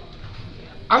these, right?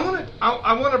 I want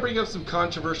to bring up some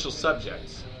controversial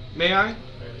subjects. May I,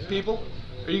 people?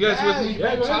 Are you guys with me?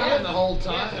 Yeah, talking the whole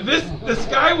time. This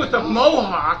guy with the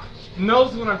mohawk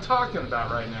knows what I'm talking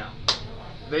about right now.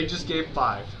 They just gave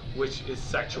 5, which is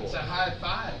sexual. It's a high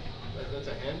 5. That's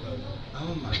a hand vote.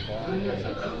 Oh my God.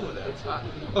 Oh, that's hot.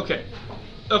 Okay.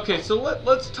 So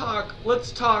let's talk.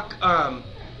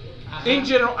 In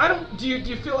general, do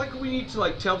you feel like we need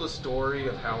to tell the story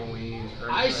of Halloween?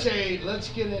 I say let's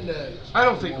get into. I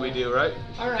don't think we do, right?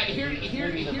 All right. Here's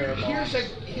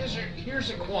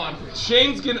a quandary.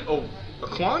 Shane's gonna. Oh, a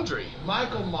quandary.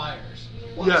 Michael Myers.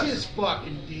 What's his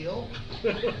fucking deal?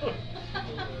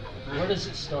 Where does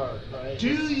it start, right? Do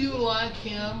you like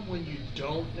him when you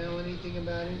don't know anything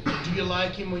about him? Or do you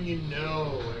like him when you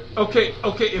know everything?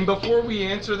 Okay, and before we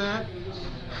answer that,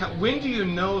 when do you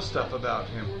know stuff about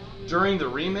him? During the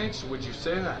remakes, would you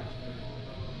say that?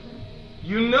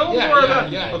 You know more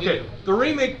about... Yeah, okay, the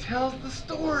remake tells the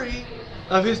story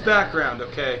of his background,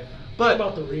 okay? But... What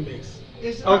about the remakes?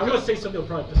 I'm going to say something that'll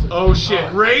probably piss Oh,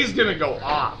 shit, Ray's going to go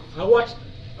off. I watched,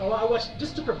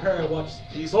 just to prepare, I watched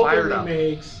both the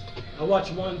remakes. I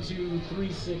watched 1, 2,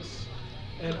 3, 6,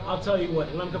 and I'll tell you what,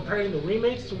 when I'm comparing the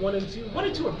remakes to 1 and 2, 1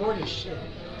 and 2 are boring as shit.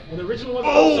 When the original ones,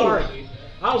 I'm sorry.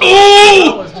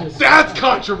 That's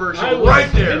controversial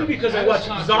right there. Maybe because I watched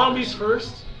Zombies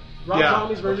first, Rob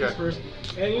Zombie's versions first,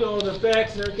 and the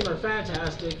effects and everything are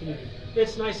fantastic, and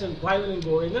it's nice and violent and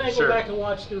gory. And then I go back and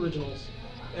watch the originals,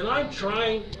 and I'm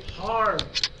trying hard,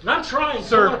 and I'm trying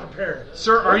so hard to prepare.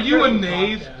 Sir, are you a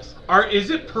knave? Is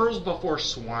it pearls before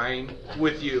swine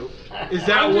with you? Is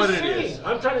that what it is?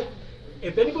 I'm trying to.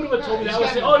 If anybody would have told me that, I would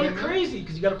say, "Oh, you're crazy,"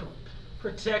 because you got to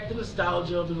protect the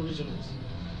nostalgia of the originals.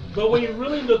 But when you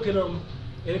really look at them,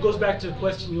 and it goes back to a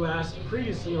question you asked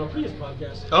previously on a previous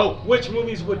podcast. Which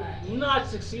movies would not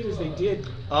succeed as they did?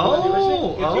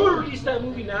 If you would release that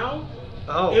movie now,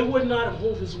 it would not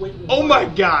hold this weight. Oh my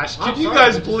gosh! Can you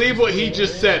guys believe what he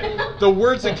just said? The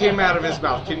words that came out of his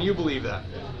mouth. Can you believe that?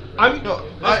 I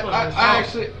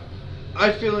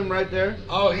feel him right there.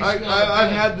 I've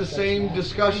had the same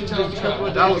discussion just a couple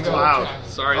of days ago. That was loud.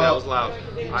 Sorry, that was loud.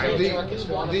 The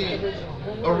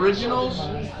originals,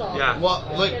 well,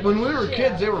 like when we were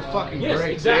kids, they were fucking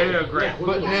great. Exactly. They were great.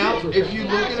 But now, if you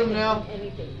look at them now,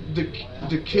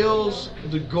 the kills,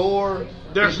 the gore.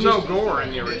 There's no gore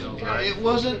in the originals, right? It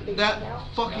wasn't that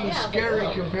fucking scary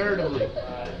comparatively,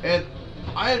 and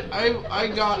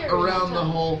I got around the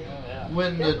whole.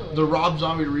 When the Rob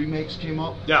Zombie remakes came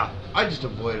up, I just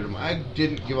avoided them. I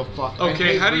didn't give a fuck.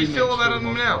 Okay, how do you feel about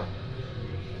them now?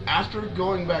 After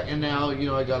going back, and now,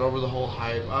 I got over the whole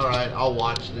hype. All right, I'll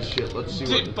watch this shit. Let's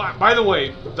see By the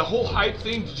way, the whole hype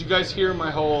thing, did you guys hear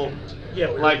my whole... Yeah,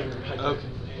 okay.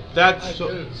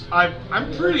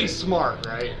 I'm pretty smart,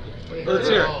 right? Let's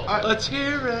hear it. Let's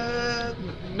hear it.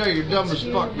 No, you're dumb as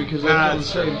fuck because that's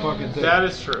the same fucking thing. That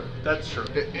is true. That's true.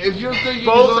 If you're thinking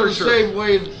both you're are the same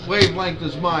wavelength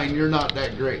as mine, you're not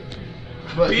that great.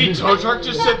 But B. Tow Truck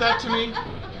just said that to me.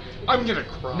 I'm gonna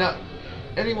cry. Now,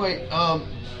 anyway,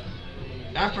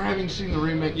 after having seen the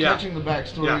remake, catching the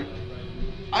backstory,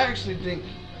 I actually think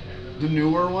the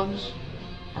newer ones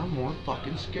are more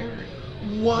fucking scary.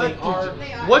 What?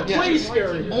 What plays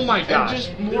scary? Oh my god!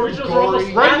 Just more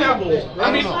gory. Right now,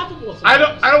 I mean, I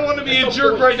don't want to be a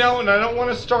jerk right now, and I don't want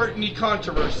to start any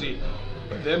controversy.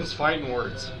 Them's fighting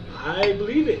words. I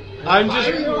believe it. I'm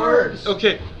just words.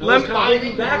 Okay. Let me go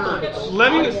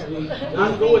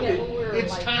with it.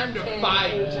 It's time to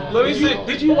fight. Let me see.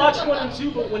 Did you watch 1 and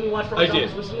 2? But when you watched I did.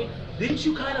 Recently, didn't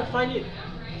you kind of find it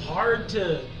hard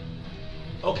to?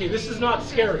 Okay, this is not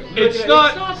scary. It's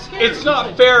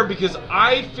not fair because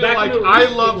I feel like I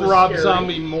love Rob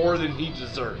Zombie more than he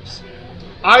deserves.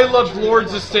 I loved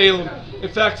Lords of Salem. In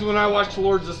fact, when I watched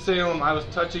Lords of Salem, I was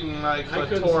touching my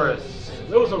clitoris.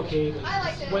 It was okay. I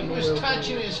liked it. He was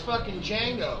touching his fucking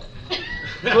Django.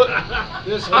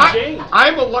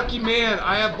 I'm a lucky man.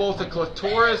 I have both a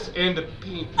clitoris and a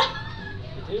penis.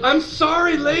 I'm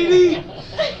sorry, lady.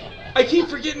 I keep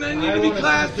forgetting I need to be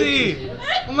classy.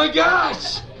 Oh my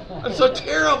gosh, I'm so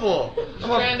terrible.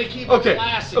 Trying to keep it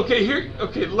classy.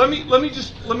 Okay. Let me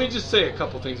just say a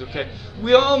couple things. Okay,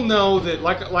 we all know that,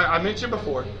 like I mentioned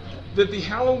before, that the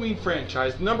Halloween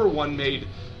franchise, number one, made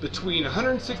between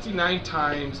 169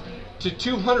 times to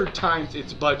 200 times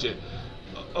its budget.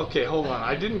 Okay, hold on.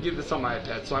 I didn't get this on my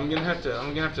iPad, so I'm gonna have to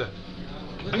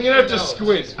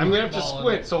squint. I'm gonna have to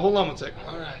squint. So hold on one second.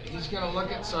 All right, he's gonna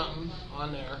look at something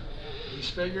on there. He's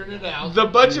figured it out. The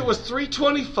budget was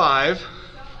 $325.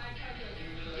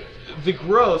 The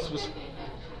gross was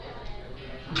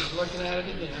He's looking at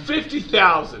it again.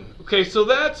 50,000. Okay, so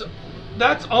that's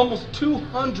almost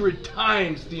 200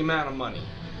 times the amount of money.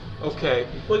 Okay.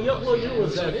 Well,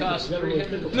 was that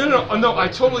No, I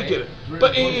totally get it.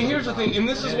 But and here's the thing, and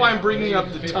this is why I'm bringing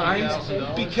up the times,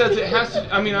 because it has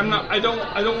to. I mean, I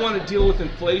don't want to deal with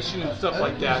inflation and stuff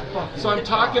like that. So I'm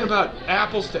talking about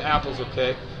apples to apples.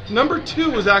 Okay. Number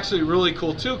 2 was actually really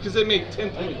cool too, because it made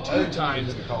 10.2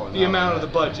 times the amount of the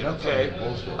budget. Okay.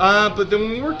 But then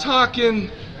when we're talking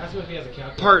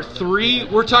part 3,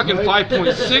 we're talking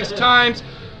 5.6 times.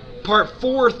 Part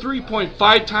 4,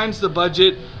 3.5 times the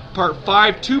budget. Part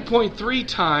 5, 2.3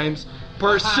 times.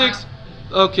 Part 6,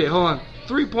 okay, hold on.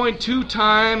 3.2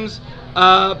 times.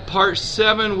 Part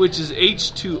 7, which is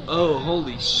H2O.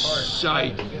 Holy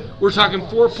shite. We're talking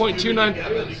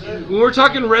 4.29. When we're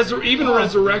talking even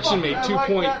Resurrection made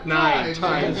 2.9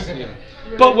 times.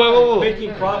 But whoa.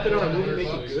 Making profit on a movie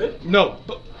making good? No,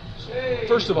 but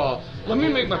first of all, let me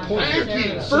make my point here.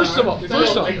 First of all,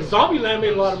 Zombieland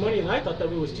made a lot of money, and I thought that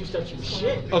movie was 2 steps from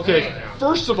shit. Okay,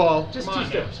 first of all, just 2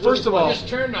 steps. First of all,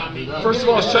 shut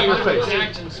your face.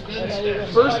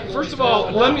 First of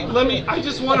all, let me. I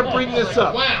just want to bring this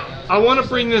up. I want to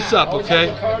bring this up,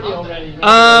 okay?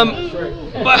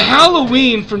 But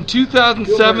Halloween from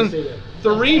 2007,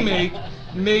 the remake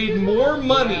made more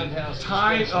money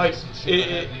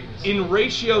in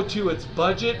ratio to its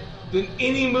budget than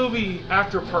any movie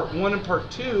after part 1 and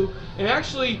part 2, and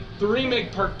actually the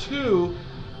remake part 2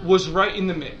 was right in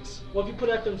the mix. Well, if you put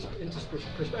that into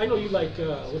perspective, I know you like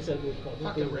what's that movie called?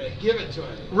 Fucking Ray, give it to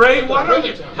him. Ray, why don't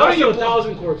you? House of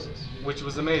 1,000 Corpses, which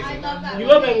was amazing. I love that you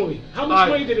love that movie. How much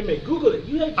money did it make? Google it.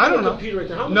 I don't know. Computer right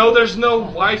there. No, there's no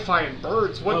Wi-Fi in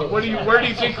Burt's. Where do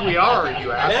you think we are, you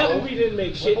asshole? That movie didn't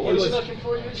make shit. It was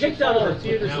kicked out of the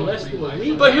theaters in less than a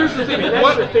week. But here's the thing. And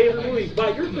that's your favorite movie.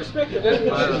 By your perspective, that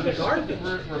movie is garbage.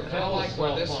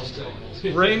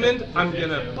 Raymond, I'm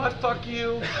gonna butt fuck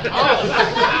you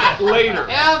later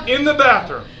in the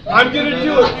bathroom. I'm gonna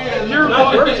do it. You're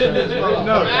no,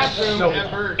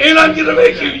 and I'm gonna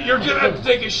make you. You're gonna have to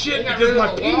take a shit because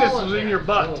my penis is in your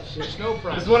butt. Is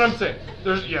what I'm saying.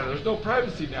 There's no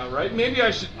privacy now, right? Maybe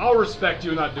I'll respect you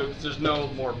and not do it because there's no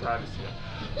more privacy now.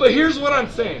 But here's what I'm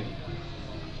saying,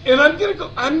 and I'm gonna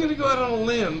go out on a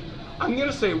limb. I'm going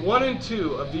to say 1 and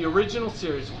 2 of the original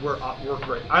series were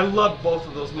great. I loved both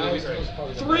of those movies.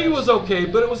 3 was okay,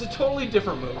 but it was a totally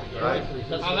different movie, right?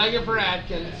 I like it for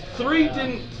Atkins.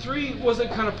 3 wasn't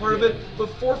kind of part of it,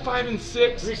 but 4, 5, and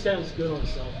 6. 3 sounds good on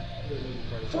itself.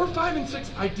 4, 5, and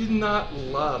 6 I did not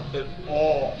love at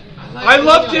all. I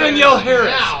love Danielle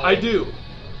Harris. Now. I do.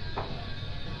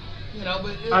 You know,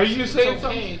 but are you saying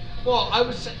something? Well, I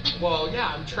was saying,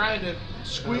 yeah, I'm trying to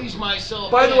squeeze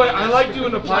myself. By the way, I like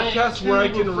doing a podcast where I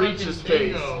can reach his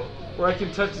face. where I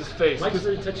can touch his face. Mike's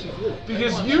very touchy too.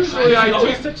 Because usually I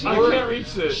can't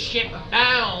reach this. Shit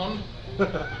down.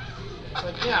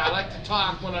 But yeah, I like to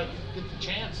talk when I get the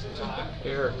chance to talk.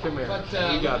 Here, come here. But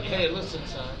hey, listen,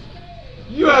 son.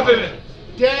 You haven't.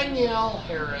 Danielle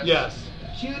Harris. Yes.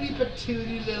 Cutie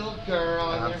patootie little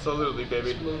girl. Absolutely,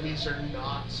 baby. These movies are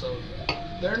not so.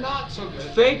 They're not so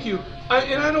good. Thank you.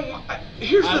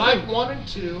 Here's the thing. I like 1 and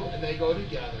 2, and they go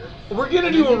together. We're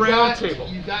gonna do a round table.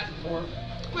 You got more.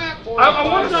 I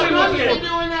want to say one thing. We're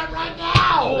doing that right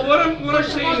now. Well, what I'm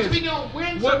saying is,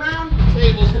 when's the round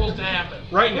table supposed to happen?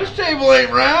 Right now. This table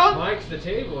ain't round. Mike's the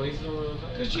table. He's the one.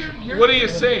 What are you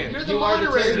saying? You're the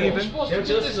moderator. You're supposed to get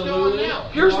this going now.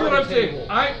 Here's what I'm saying.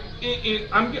 I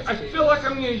feel like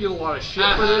I'm gonna get a lot of shit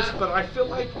for this, but I feel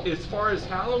like as far as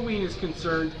Halloween is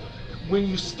concerned, when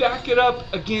you stack it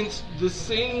up against the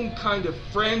same kind of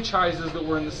franchises that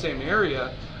were in the same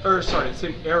area, the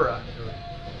same era,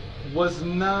 was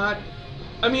not.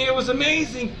 I mean, it was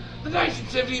amazing. The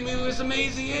 1970 movie was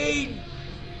amazing. Hey,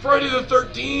 Friday the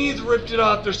 13th ripped it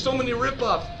off. There's so many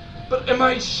rip-offs. But am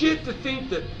I shit to think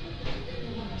that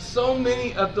so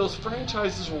many of those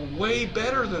franchises were way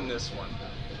better than this one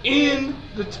in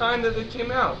the time that they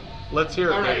came out? Let's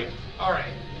hear it, baby. All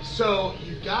right. So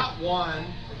you got one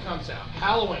that comes out.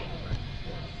 Halloween.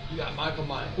 You got Michael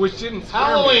Myers. Which didn't scare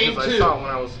Halloween me because I saw it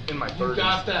when I was in my 30s. You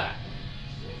got that.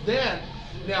 Then,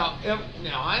 now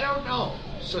I don't know.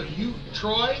 So you,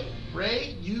 Troy,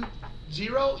 Ray, you,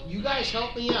 Zero, you guys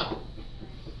help me out.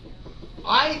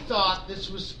 I thought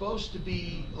this was supposed to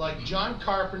be like John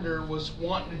Carpenter was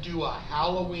wanting to do a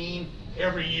Halloween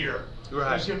every year.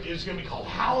 Right. It was going to be called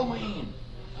Halloween.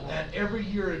 And every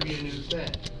year it'd be a new thing,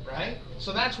 right?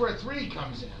 So that's where 3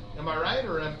 comes in. Am I right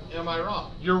or am I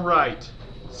wrong? You're right.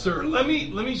 Sir, let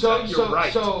me tell you you're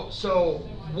right. So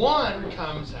 1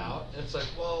 comes out, and it's like,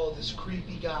 whoa, this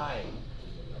creepy guy.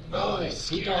 Oh,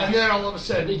 scary. And then all of a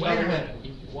sudden, wait a minute.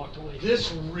 He walked away.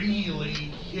 This really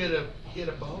hit a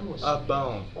bone with something. A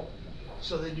bone.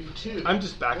 So they do 2. I'm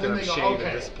just backing up Shane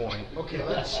at this point. Okay,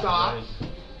 let's stop.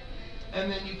 And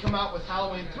then you come out with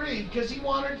Halloween 3 because he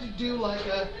wanted to do like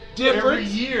a every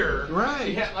year. Right.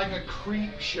 He had like a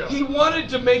creep show. He wanted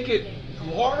to make it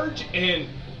large and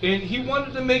he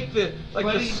wanted to make the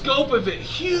scope of it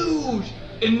huge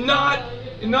and not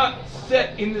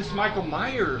set in this Michael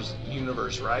Myers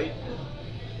universe, right?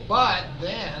 But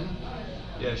then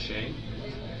yes, Shane.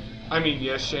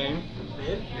 Yes, Shane.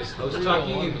 We're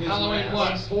talking in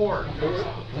Halloween 4.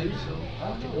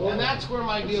 And that's where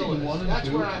my deal is. That's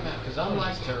where I'm at. Because I'm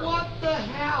like, what the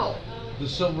hell? The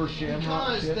Silver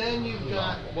Shamrock. Because then you've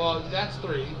got, that's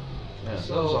 3. Yeah,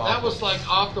 so that was like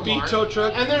off the mark. Tow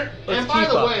truck. And by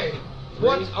the way,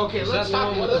 let's talk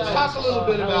a little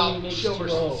bit about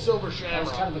Silver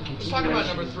Shamrock. Let's talk about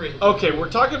number 3. Okay, we're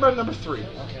talking about number 3.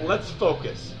 Okay. Let's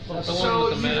focus.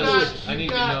 So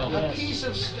you've got a piece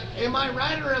of. Am I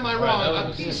right or am I wrong?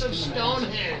 A piece of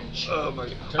Stonehenge. Oh my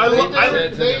God! I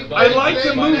like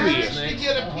the movie. They managed to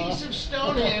get a piece of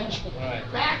Stonehenge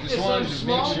back to some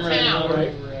small town,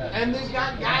 and they've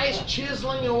got guys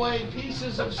chiseling away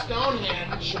pieces of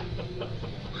Stonehenge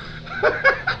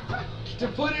to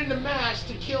put into mass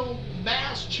to kill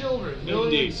mass children,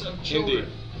 millions of children.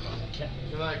 Indeed.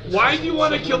 Why do you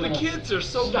want to kill the kids? They're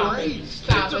so great.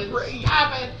 Stop it.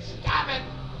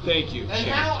 Thank you. And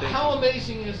how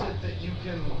amazing is it that you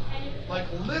can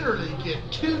literally get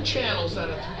 2 channels out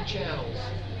of 3 channels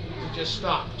to just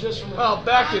stop? Tell them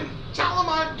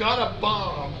I've got a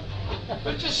bomb.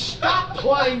 But just stop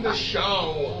playing the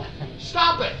show.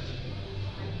 Stop it.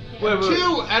 Wait.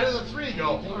 2 out of the 3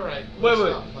 go. All right.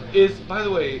 Wait. By the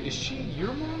way, is she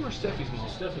your mom or Steffi's mom?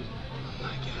 Steffi's. Oh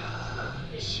my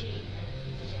gosh.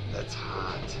 That's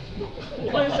hot.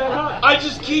 Why is that hot? I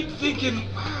just keep thinking,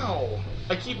 wow.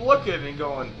 I keep looking and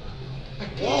going,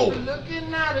 whoa.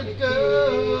 Looking at a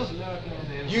girl.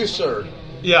 You, sir,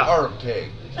 are a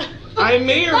pig. I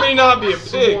may or may not be a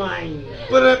pig.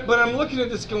 But I'm looking at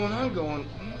this going, oh my God.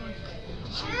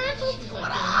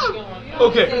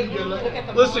 Okay,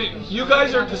 listen, you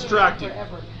guys are distracting.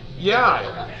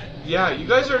 Yeah, you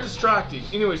guys are distracting.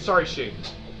 Anyway, sorry, Shane.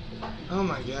 Oh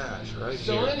my gosh, right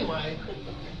So here. Anyway,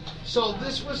 so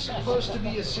this was supposed to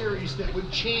be a series that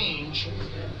would change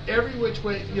every which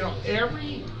way,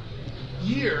 every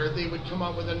year they would come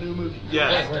up with a new movie.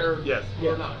 Yes. Or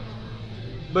not.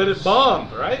 But it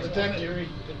bombed, right? But then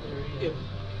it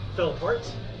fell apart.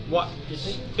 What?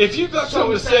 If you got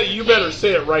something to say, you better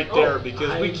say it right there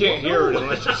because we can't hear it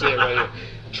unless you say it right here.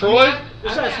 Troy?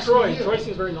 This is Troy. Troy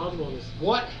seems very knowledgeable on this.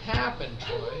 What happened,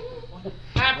 Troy?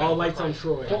 All lights on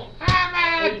Troy.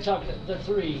 When you talk the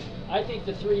 3, I think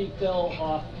the 3 fell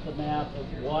off the map of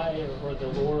why or the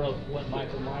lore of what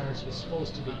Michael Myers was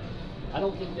supposed to be. I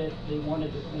don't think that they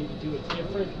wanted to maybe do a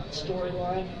different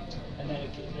storyline, and then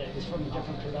it was from a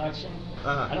different production.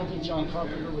 I don't think John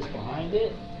Carpenter was behind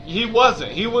it. He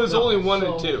wasn't. He was only 1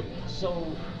 and 2. So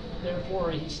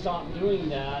therefore, he stopped doing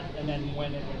that, and then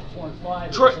when it went to 4 and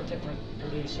 5, Troy, it was a different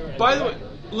producer. And by the way, director.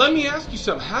 let me ask you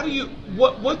something. How do you?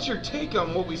 What's your take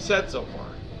on what we said so far?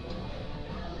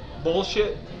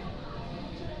 Bullshit.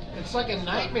 It's like a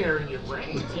nightmare in your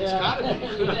brain. It's gotta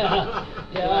be. I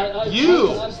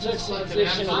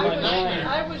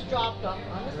was dropped off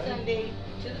on a Sunday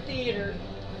to the theater.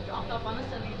 To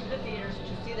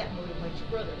see that movie with my 2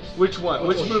 brothers. Which one?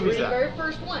 Which movie is The that? very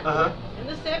first one. In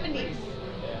the 70s.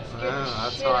 Scared the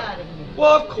shit out of me.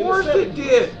 Well, of course it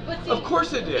did. But see, of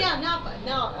course it did. Yeah,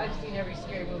 now I've seen every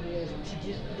scary movie to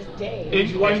this day.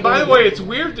 And by the way, it's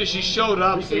weird that she showed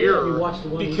up here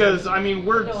because I mean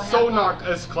we're so not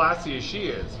as classy as she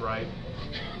is, right?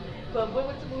 But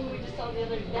what's the movie we just saw the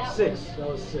other day? That 6. That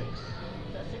was 6.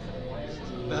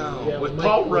 No, yeah, with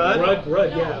Paul Rudd.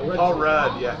 Paul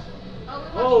Rudd, yeah.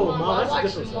 Oh, Mama,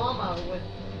 that's a different Mama with.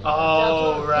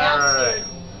 Oh, right.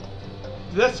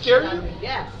 Did that scare you?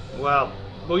 Yes. Well,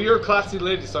 you're a classy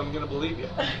lady, so I'm gonna believe you.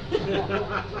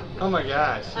 Oh my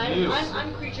gosh.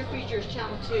 I'm Creature Features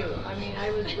Channel 2. I mean,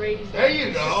 I was raised. There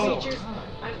you go. Features.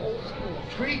 I'm old school.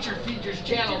 Creature Features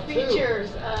Channel 2.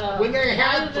 Features. When they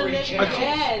had 3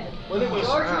 channels. When it was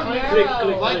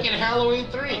like in Halloween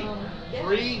 3.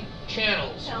 3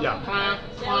 channels. Yeah. We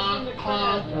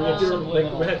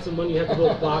had some money, you had the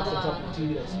little box on top of the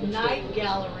TV. Night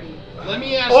Gallery. Let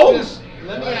me ask this.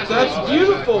 That's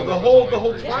beautiful. The whole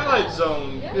Twilight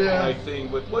Zone type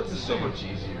thing with what's so much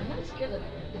easier. I'm not scared of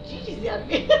the Gigi's out of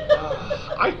me.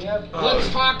 Let's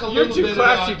talk a little bit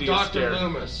about Dr.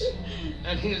 Loomis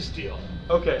and his deal.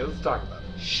 Okay, let's talk about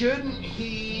it. Shouldn't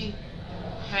he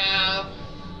have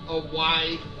a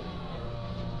wife?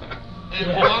 And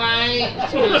why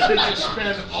does he just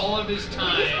spend all of his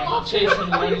time chasing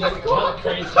money like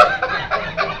crazy?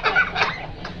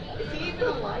 Is he even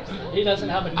alive still? He doesn't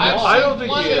have a dog. I don't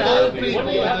think he is. When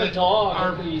you have a dog,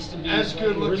 are as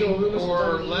good looking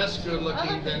or less good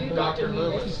looking than Dr.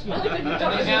 Loomis. And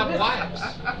they have wives.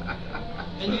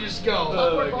 And you just go,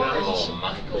 oh,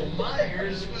 Michael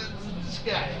Myers, this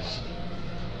guy.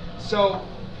 So,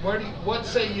 what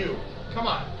say you? Come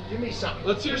on, give me something.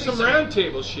 Let's hear some round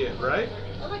table shit, right?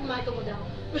 I like Michael McDowell.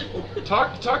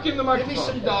 Talk in the microphone. Give me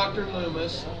some Dr.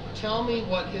 Loomis. Tell me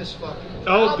what his fucking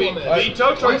problem is.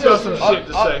 Beto got some shit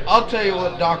to say. I'll tell you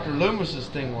what Dr. Loomis's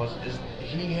thing was. Is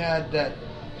he had that.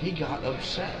 He got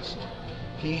obsessed.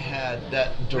 He had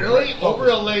that direct really focus. over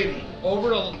a lady.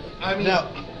 I mean, now,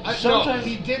 sometimes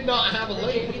he did not have a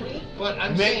lady. But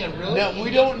I'm saying, really? Now we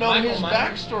don't know his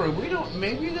backstory. We don't.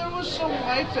 Maybe there was some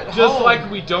wife at home. Just like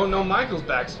we don't know Michael's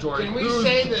backstory. Can we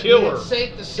say that it's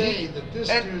safe to say that this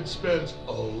dude spends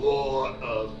a lot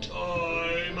of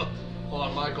time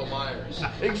on Michael Myers?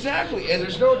 Exactly, and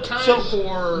there's no time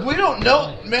for. We don't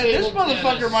know, man. This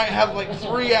motherfucker might have like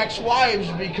 3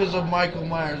 ex-wives because of Michael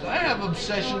Myers. I have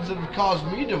obsessions that have caused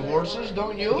me divorces,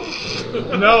 don't you?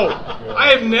 No, I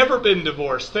have never been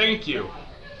divorced. Thank you,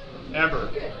 ever.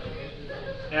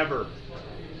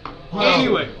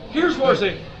 Anyway, here's what I'm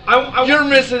saying. You're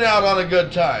missing out on a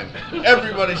good time.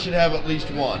 Everybody should have at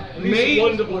least one.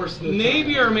 One divorce.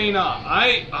 Maybe or may not.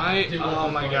 Oh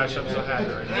my gosh, I'm so happy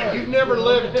right now. You've never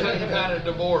lived until you've had a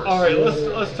divorce. All right,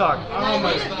 let's talk. Oh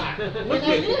my God.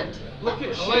 Look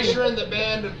at unless you're in the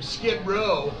band of Skid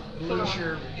Row, lose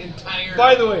your entire.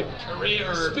 By the way,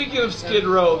 career. Speaking of Skid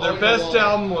Row, their best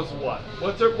album was what?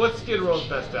 What's Skid Row's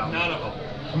best album? None of them.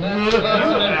 That's an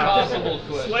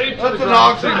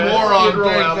oxymoron,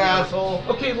 thanks, asshole.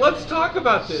 Okay, let's talk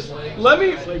about this.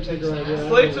 Slave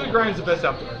to the Grind's the best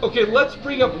album. Okay, let's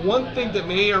bring up one thing that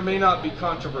may or may not be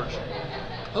controversial.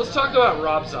 Let's talk about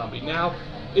Rob Zombie. Now,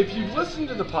 if you've listened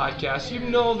to the podcast, you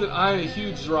know that I'm a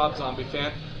huge Rob Zombie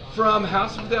fan. From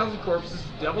House of a Thousand Corpses,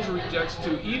 Devil's Rejects,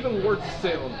 to even Lords of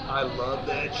Salem. I love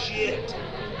that shit.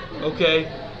 Okay,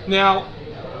 now,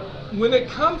 when it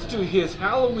comes to his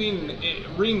Halloween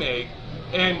remake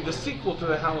and the sequel to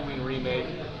the Halloween remake,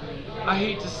 I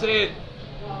hate to say it,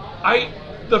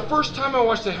 the first time I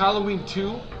watched the Halloween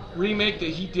 2 remake that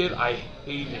he did, I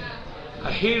hated it.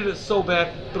 I hated it so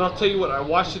bad, but I'll tell you what, I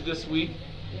watched it this week.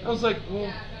 I was like,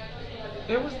 well,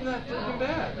 it wasn't that freaking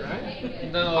bad, right?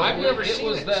 No, I've never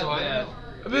seen it. That bad.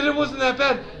 I mean, it wasn't that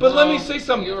bad. But let me say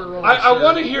something. I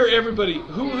want to hear everybody.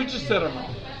 Who just said I'm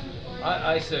wrong?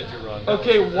 I said you're wrong.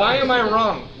 Okay, why am I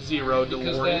wrong, Zero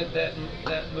Because DeLorean?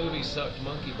 that movie sucked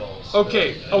monkey balls.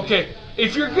 Okay.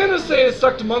 If you're gonna say it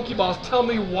sucked monkey balls, tell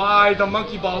me why the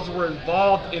monkey balls were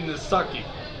involved in the sucking.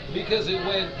 Because it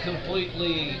went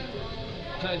completely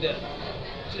kind of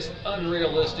just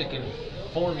unrealistic in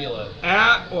formula.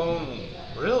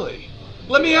 Really?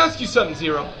 Let me ask you something,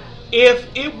 Zero. If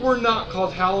it were not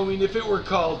called Halloween, if it were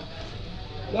called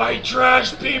White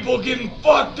Trash People Getting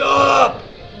Fucked Up,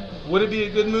 would it be a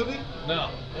good movie? No,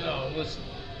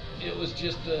 it was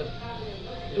just a...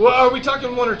 Well, are we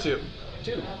talking one or two?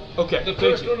 Two. Okay, the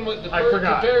first one was... I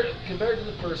forgot. Compared to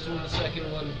the first one, the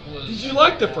second one was... Did you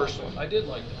like the first one? I did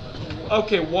like the first one.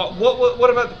 Okay, what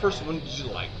about the first one did you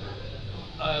like?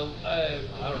 I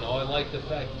don't know. I like the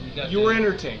fact that you were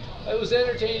entertained. It was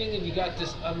entertaining, and you got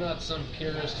this. I'm not some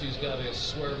purist who's got to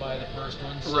swear by the first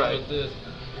one. So right.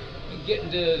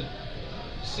 Getting to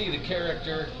see the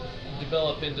character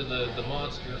develop into the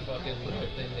monster fucking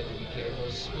thing that it became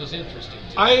was interesting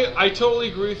too. I totally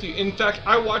agree with you. In fact,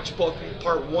 I watched both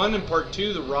part 1 and part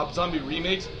 2, the Rob Zombie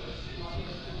remakes.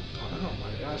 Oh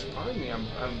my gosh, pardon me, I'm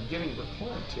getting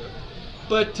recorded here.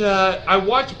 But I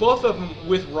watched both of them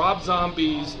with Rob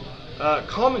Zombie's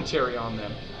commentary on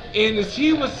them. And as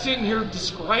he was sitting here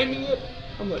describing it,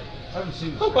 I'm like,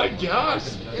 oh my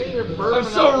gosh! I'm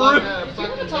so rude.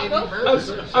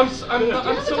 I'm so not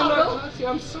classy.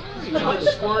 I'm sorry.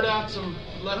 Squirt out some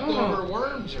leftover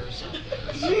worms or something.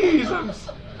 Jeez,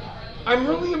 I'm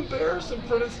really embarrassed in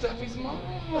front of Steffi's mom.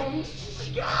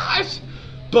 Gosh!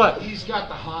 But he's got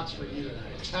the hots for you tonight.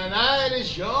 Tonight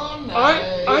is your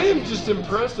night. I am just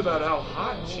impressed about how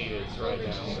hot she is right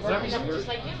now. Is that weird?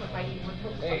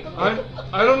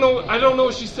 I don't know. I don't know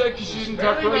what she said because she didn't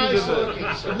talk right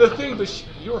into the thing. But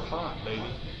you're hot, lady.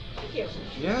 Thank you.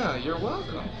 Yeah, you're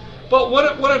welcome. But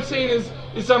what I'm saying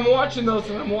is I'm watching those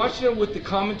and I'm watching it with the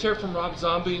commentary from Rob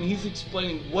Zombie and he's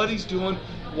explaining what he's doing,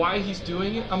 why he's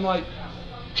doing it. I'm like,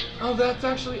 oh, that's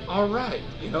actually all right.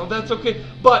 That's okay.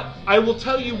 But I will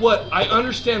tell you what, I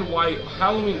understand why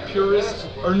Halloween purists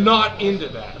are not into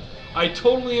that. I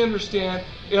totally understand.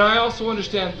 And I also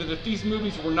understand that if these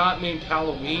movies were not named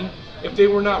Halloween, if they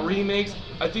were not remakes,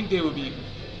 I think they would be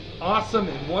awesome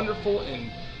and wonderful and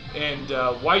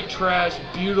white trash,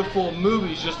 beautiful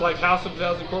movies, just like House of a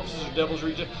Thousand Corpses or Devil's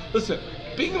Reject. Listen,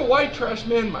 being a white trash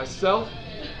man myself,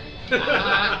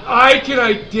 I can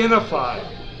identify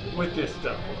with this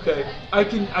stuff, okay? I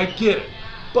get it.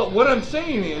 But what I'm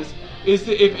saying is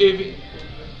that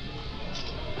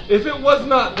if it was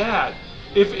not that,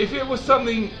 if it was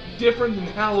something different than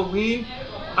Halloween,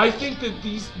 I think that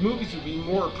these movies would be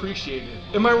more appreciated.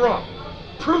 Am I wrong?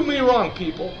 Prove me wrong,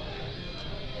 people.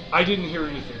 I didn't hear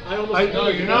anything. No,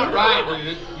 you're not right,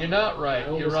 dude. You're not right.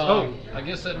 You're wrong. I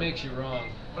guess that makes you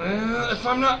wrong. If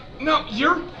I'm not... No,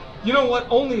 you're... You know what?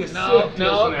 Only a Sith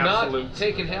deals in absolute. Not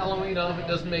taking Halloween off. It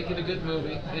doesn't make it a good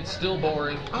movie. It's still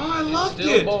boring. Oh, I loved it.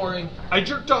 It's still boring. I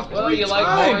jerked off 3 times. Well, you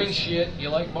like boring shit. You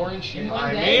like boring shit.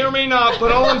 I may or may not,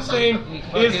 but all I'm saying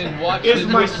is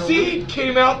my seed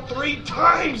came out 3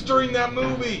 times during that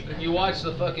movie. You watched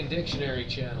the fucking Dictionary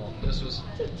Channel. This was...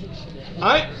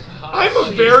 I'm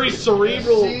a very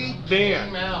cerebral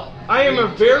man. I am a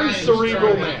very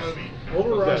cerebral man.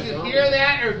 Did you hear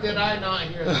that, or did I not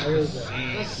hear that?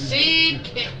 The seed.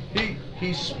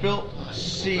 He spilt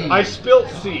seed. I spilt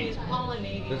seed. He's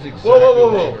pollinating. That's exactly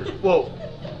Whoa.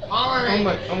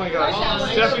 Oh my gosh.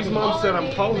 Steffi's mom said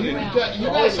I'm pollinating.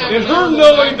 And her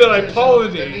knowing that I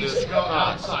pollinated is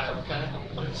outside, okay?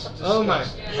 Oh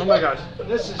my gosh.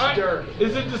 This is dirt.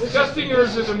 Is it disgusting or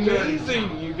is it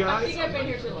amazing, you guys? I think I've been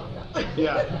here too long.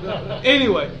 Yeah.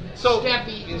 Anyway, so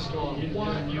Steffi is going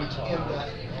in Utah.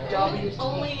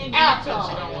 Only in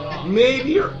Utah.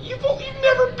 Maybe you've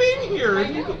never been here.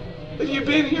 Have you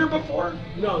been here before?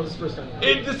 No, this is the first time.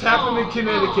 This happened in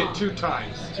Connecticut 2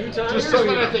 times. 2 times? Just Here's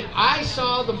what I think. I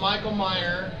saw the Michael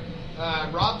Myers,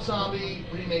 Rob Zombie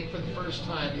remake for the first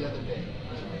time the other day.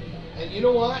 And you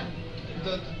know what?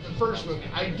 The first movie.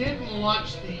 I didn't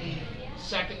watch the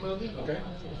second movie. Okay.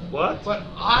 What? But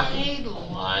I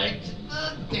liked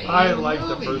the damn I liked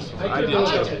movie. the first one. I did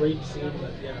did too. a rape scene,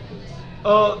 but yeah.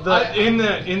 Oh, in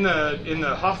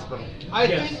the hospital. I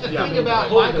think the thing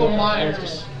about Michael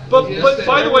Myers. But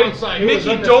by the way,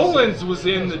 Mickey Dolenz was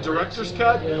in the director's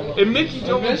cut, and Mickey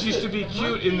Dolenz used to be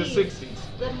cute in the 60s.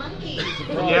 The monkeys.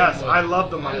 Yes, I love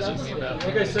the monkeys.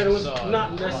 Like I said, it was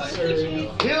not necessary.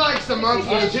 He likes the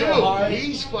monkeys too.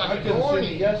 He's fucking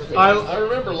horny. I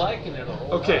remember liking it a whole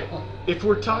lot. Okay, if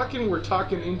we're talking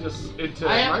into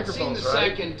I haven't seen microphones, the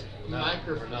right? second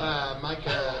microphone.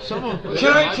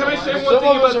 Can I say one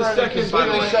thing about the second? By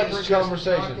the way, separate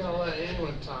conversation. I'm not gonna let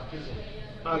anyone talk, is it?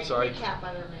 I'm sorry. Recap,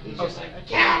 I don't know. He's just like,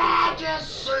 can I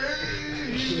just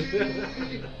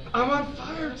say? I'm on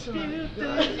fire tonight.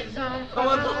 I'm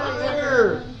on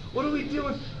fire. What are we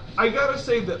doing? I gotta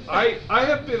say that I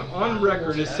have been on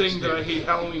record as saying that I hate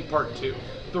Halloween Part 2,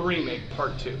 the remake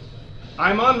Part 2.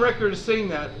 I'm on record as saying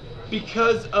that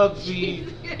because of the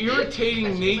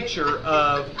irritating nature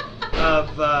of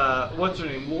what's her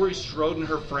name, Laurie Strode and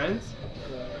her friends.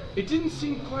 It didn't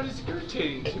seem quite as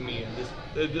irritating to me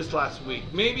in this last week.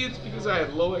 Maybe it's because I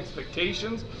had low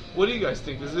expectations. What do you guys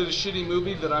think? Is it a shitty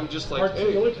movie that I'm just like, Part 2,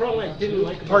 hey? the only problem I didn't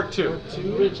like Part 2. Part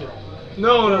 2 original.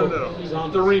 No.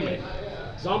 The remake.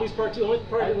 Zombies Part 2. The only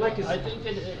part I didn't like is I think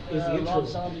that the intro. Rob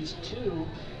Zombies 2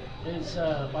 is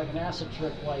like an acid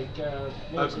trip, like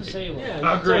Lords of Salem.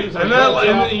 Yeah, agreed.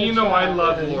 And you know I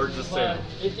love Lords of Salem.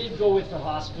 It did go with the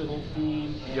hospital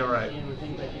theme. And, You're right. And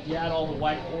things like if you had all the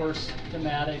white horse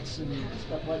thematics and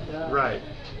stuff like that. Right.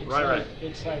 Right.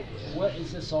 It's like, what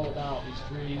is this all about? These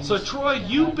dreams. So Troy,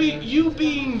 you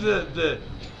being the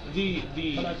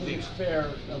But I think it's fair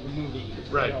of the movie.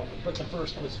 Right. You know, but the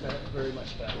first was very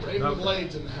much better. Raven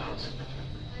Blade's in the house.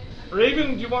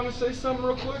 Raven, do you want to say something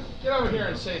real quick? Get over here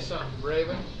and say something,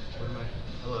 Raven.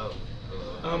 Hello.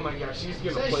 Oh my gosh, she's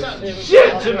gonna Say play something. some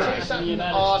shit Say tonight. something The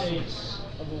United awesome. States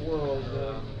of the world.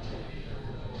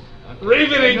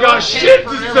 Raven ain't got shit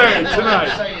to say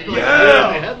tonight.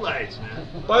 Yeah. Headlights, man.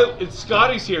 But it's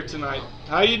Scotty's here tonight.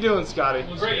 How you doing, Scotty?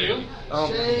 Great, you?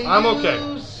 I'm okay.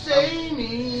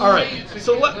 All right.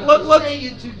 So let's. Say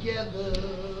it together.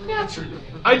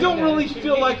 I don't really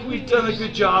feel like we've done a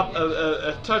good job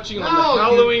of touching on the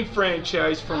Halloween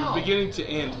franchise from beginning to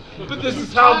end. But this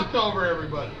is how. Talked over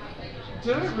everybody.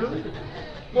 Did I really?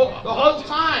 Well, The whole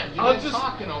time. You've been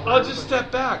talking over I'll just everybody.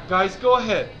 step back, guys. Go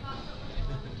ahead.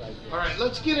 All right,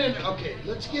 let's get into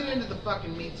the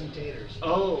fucking meats and taters.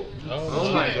 Oh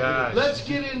Let's my get- gosh. Let's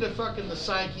get into fucking the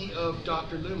psyche of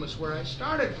Dr. Loomis, where I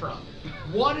started from.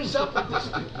 What is up with this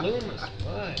dude? Loomis,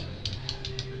 fine.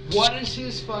 What is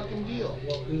his fucking deal?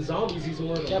 Well, in Zombies, he's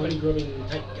more of a money-grubbing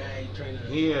type guy trying to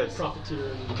He is.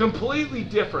 profiteer. Completely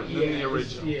different than the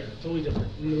original. Yeah, totally different.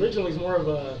 In the original, he's more of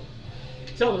a. You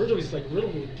can tell in the original, he's like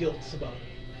riddled with guilt about it.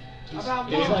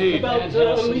 About Indeed. what?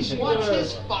 About unleashing What's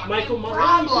his fucking Michael Myers.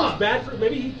 problem? He feels bad for.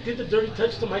 Maybe he did the dirty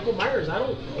touch to Michael Myers. I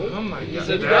don't know. Oh my god,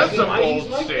 a that's a guy- he's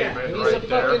bold like that. statement He's right a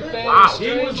fucking there. fan Wow.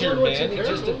 stranger, He was man. He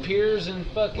just terrible. appears and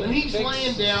fucking When he's fixes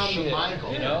laying down to shit,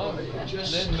 Michael, you know,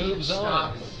 just then moves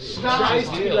on. Stop. Tries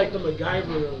to be deal. like the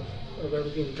MacGyver of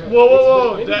everything.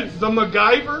 Whoa! Maybe That's he's the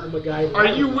MacGyver? the MacGyver. Are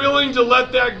you willing to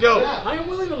let that go? Yeah. I am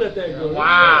willing to let that go.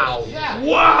 Wow! Yeah.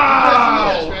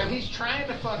 Wow! Because he is, man. He's trying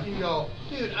to fucking go,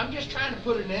 dude, I'm just trying to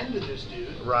put an end to this dude.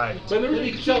 Right. But And he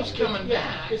you can tell, keeps coming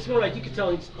back. It's more like you can tell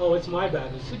it's my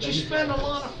bad. But you spend a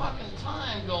lot of fucking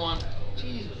time going,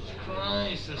 Jesus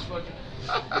Christ, this fucking...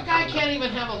 The guy can't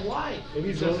even have a life. Maybe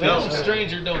he's The a Phantom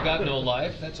Stranger don't got no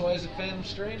life. That's why he's a Phantom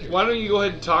Stranger. Why don't you go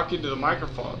ahead and talk into the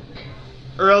microphone?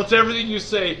 Or else everything you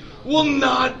say will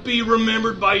not be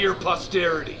remembered by your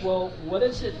posterity. Well, what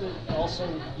is it that also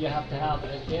you have to have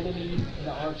an enemy, an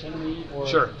arch enemy, or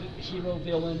Sure. hero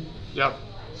villain? Yep.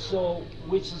 So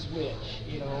which is which?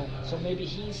 You know. So maybe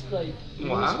he's like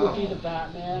Wow. Lewis would be the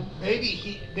Batman. Maybe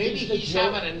he's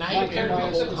having a nightmare. Michael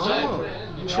Because Myers. of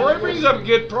Oh. You Troy have- brings up a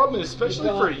good problem, especially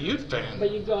You've got- for a youth fan.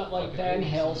 But you've got like Van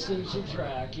Helsing to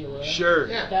Dracula. Sure.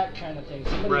 Yeah. That kind of thing.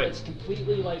 Somebody Right. that's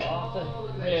completely like off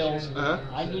the rails. Uh-huh.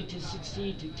 I need to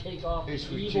succeed to take off Hey,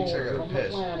 sweet evil cheeks, I gotta from the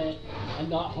piss. planet and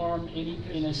not harm any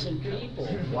innocent people.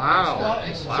 Wow.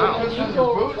 So Wow. when you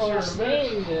go from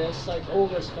saying this, like, oh,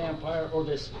 this vampire or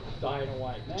this guy in a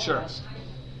white mask, Sure.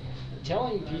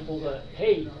 telling people that,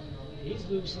 hey, he's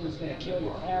loose and he's going to kill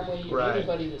your family, Right.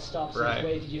 anybody that stops Right. his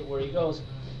way to get where he goes,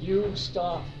 you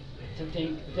stop to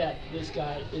think that this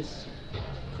guy is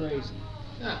crazy.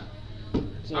 Yeah.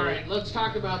 So, All right, let's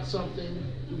talk about something.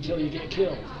 until you get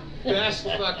killed. Best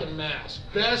fucking mask.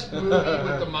 Best movie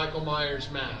with the Michael Myers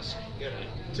mask.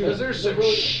 Because there's some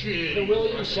shit. The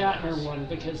William Shatner one,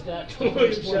 because that's the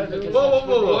William first one. Shatner. Because Whoa, that's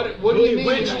whoa, whoa, what- whoa. What do you mean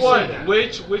Which when you one? say that?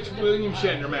 Which William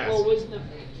Shatner mask? Well, wasn't the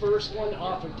first one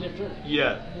off a different,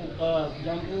 Yeah.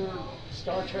 younger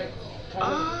Star Trek kind of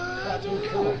I Captain don't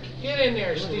know. Kirk? Get in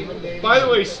there, Stephen Davis. By the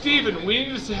way, Steven, we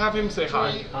need to have him say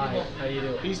hi. Hi, how you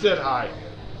doing? He said hi.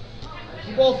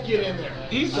 You both get in there.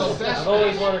 He's So best I've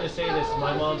always wanted to say this.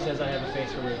 My mom says I have a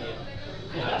face for radio.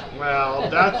 well.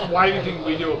 That's why you think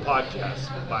we do a podcast.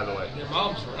 By the way. Your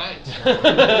mom's right.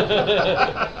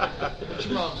 What's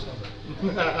your mom's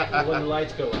number? When the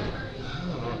lights go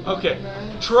out. Okay,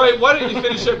 Troy, why don't you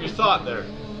finish up your thought there?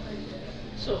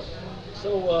 So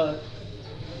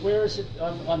where is it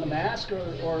on the mask or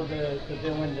the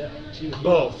villain?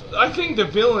 Both. I think the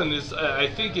villain is.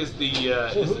 Is the.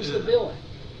 So who's the villain?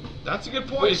 That's a good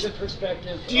point. What's the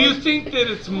perspective? Do you think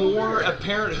that it's more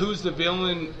apparent who's the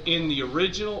villain in the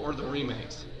original or the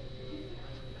remakes?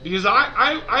 Because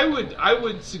I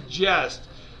would suggest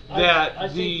that I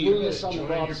think Loomis on the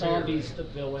Rob Zombie's the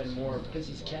villain more because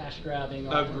he's cash grabbing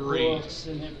on the books.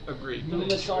 Agreed.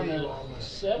 Loomis on the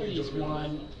 70s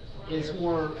one is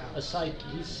more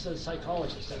he's a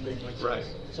psychologist, I think. Right.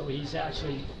 So he's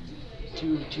actually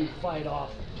to fight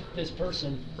off this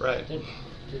person. Right.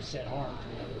 To set harm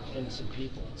to innocent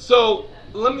people. So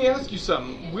let me ask you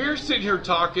something. We're sitting here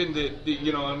talking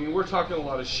we're talking a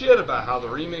lot of shit about how the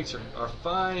remakes are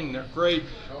fine, they're great,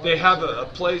 they have a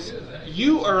place.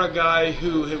 You are a guy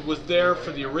who was there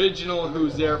for the original,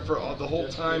 who's there for the whole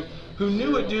time, who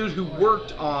knew a dude who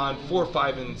worked on 4,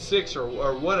 5, and 6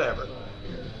 or whatever.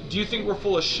 Do you think we're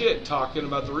full of shit talking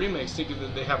about the remakes, thinking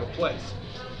that they have a place?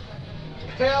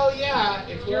 Hell yeah!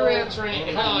 If you're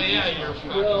answering hell yeah, you're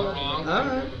fucking wrong. All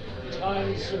right.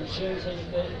 Times have changed.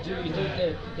 Do you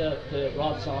think that the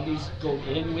Rob Zombies go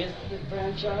in with the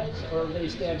franchise, or they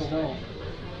stand alone?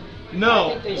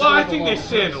 No. I think they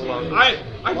stand alone.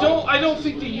 I don't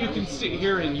think that you can sit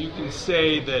here and you can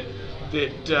say that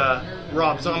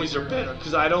Rob Zombies are better,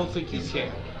 because I don't think you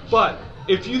can. But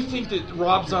if you think that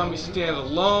Rob Zombies stand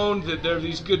alone, that they're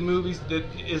these good movies, that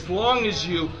as long as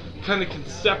you kind of can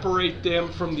separate them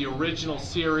from the original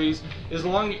series,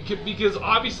 because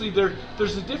obviously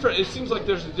there's a different. It seems like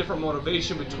there's a different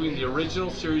motivation between the original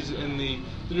series and the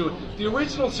new one. The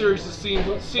original series seems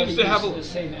to have the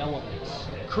same elements.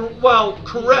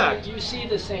 Correct. You see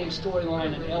the same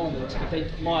storyline and elements, but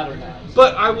they modernize.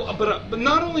 But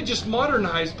not only just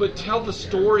modernize, but tell the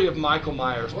story of Michael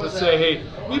Myers. But say, hey,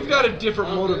 we've got a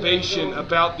different motivation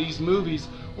about these movies.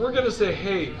 We're going to say,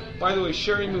 hey, by the way,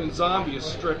 Sherry Moon Zombie is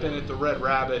stripping at the Red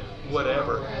Rabbit,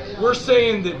 whatever. We're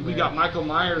saying that we got Michael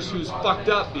Myers who's fucked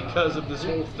up because of this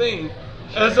whole thing,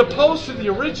 as opposed to the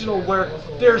original where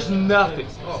there's nothing,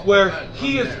 where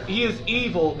he is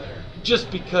evil just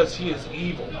because he is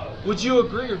evil. Would you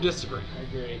agree or disagree? I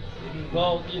agree.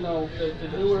 Well, the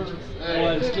newer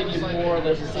ones give you more of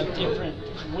a different,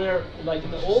 where, like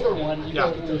the older one, you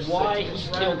don't know why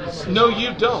he killed his sister. No,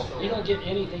 you don't. You don't get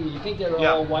anything. You think they're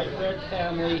all white bread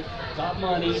family, got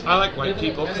money. I like white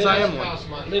people because I am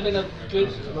one. Live in a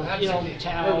good,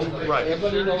 town. Right.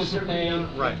 Everybody knows their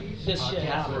name. Right. This shit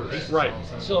happens. Right.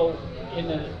 So in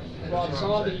the Rob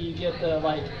Zombie, you get the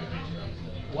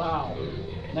wow.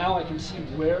 Now I can see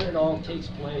where it all takes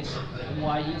place and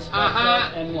why he's fucked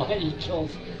up and why he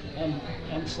kills and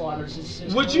slaughters his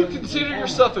sister. Would you consider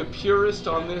yourself a purist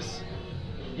on this?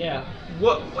 Yeah.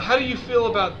 How do you feel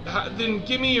about? Then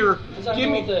give me your. Because I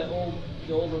know the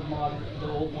old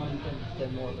one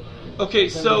than more of the. Okay,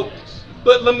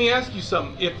 but let me ask you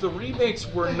something. If the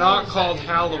remakes were not called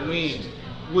Halloween,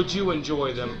 would you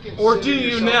enjoy them, or do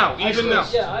you now? Even now?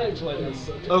 Yeah, I enjoy them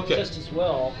just as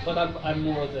well, but I'm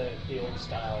more the old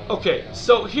style. Okay,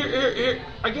 so here,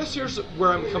 I guess here's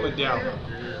where I'm coming down.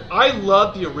 I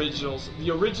love the originals.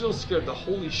 The originals scared the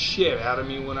holy shit out of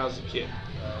me when I was a kid,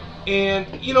 and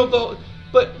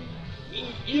but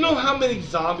you know how many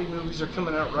zombie movies are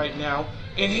coming out right now?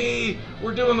 And hey,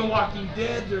 we're doing The Walking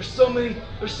Dead. There's so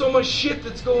much shit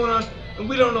that's going on, and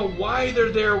we don't know why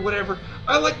they're there or whatever.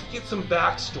 I like to get some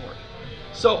backstory.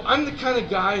 So I'm the kind of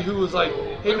guy who was like,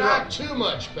 hey, but not too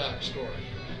much backstory.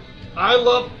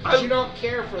 You don't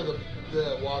care for the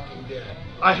Walking Dead.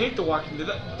 I hate The Walking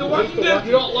Dead. The Walking Dead.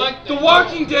 You don't like The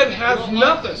Walking Dead has nothing.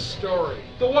 Like the story.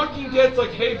 The Walking Dead's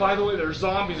like, hey, by the way, they're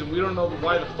zombies and we don't know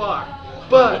why the fuck.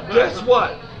 But guess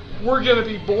what? We're going to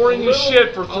be boring as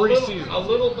shit for 3 seasons. A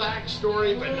little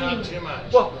backstory, but not too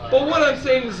much. Well, but what I'm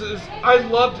saying is I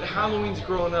loved Halloween's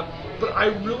growing up, but I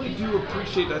really do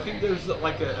appreciate it. I think there's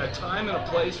like a time and a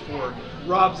place for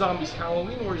Rob Zombie's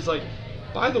Halloween where he's like,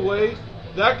 by the way,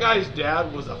 that guy's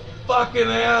dad was a fucking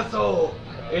asshole,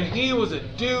 and he was a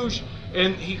douche,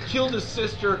 and he killed his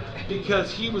sister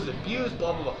because he was abused,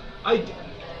 blah, blah, blah.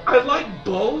 I like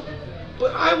both,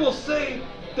 but I will say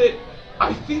that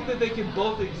I think that they can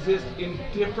both exist in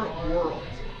different worlds,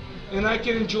 and I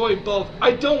can enjoy both.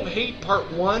 I don't hate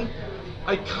part 1.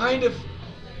 I'm kind of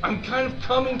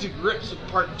coming to grips with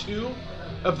part 2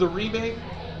 of the remake,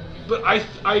 but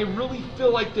I really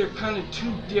feel like they're kind of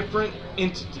two different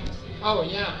entities. Oh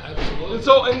yeah, absolutely. And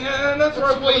so and that's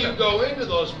the way you go into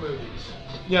those movies.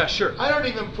 Yeah, sure. I don't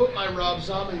even put my Rob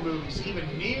Zombie movies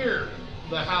even near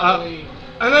the Halloween.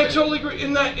 And I totally agree.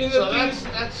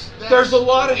 There's a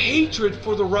lot of hatred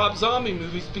for the Rob Zombie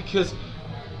movies because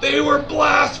They were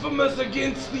blasphemous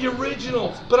against the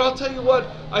originals. But I'll tell you what,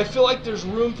 I feel like there's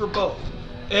room for both.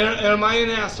 And am I an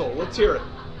asshole? Let's hear it.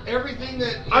 Everything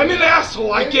that... I'm an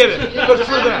asshole, I get it.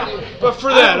 But for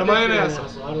that, am I an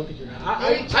asshole? I don't think you're an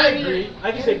asshole. I agree.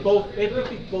 I think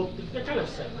they're kind of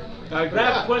separate. But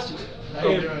I have a question.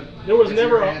 There was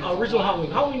never an original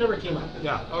Halloween. Halloween never came out.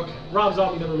 Yeah. Okay. Rob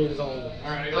Zombie never made his own one. All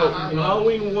right. And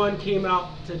Halloween 1 came out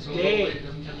today.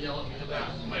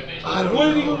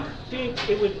 What do you think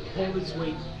it would hold its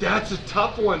weight? That's a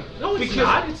tough one. No, it's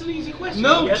not. It's an easy question.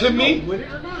 No, yes to me, no. Would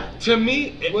it or not? To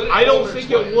me, I don't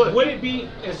think it would. Would it be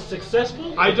as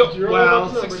successful? I don't.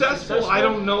 Well, successful. I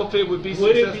don't know if it would be.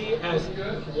 Would successful. it be as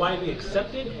widely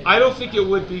accepted? I don't think it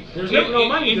would be. There's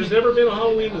never been a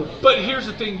Halloween movie. But here's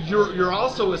the thing: you're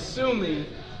also assuming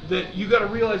that you got to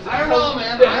realize that I don't know,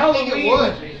 man. I think it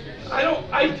would. I don't.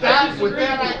 With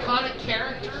that iconic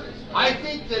character, I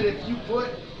think that if you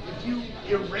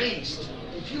erased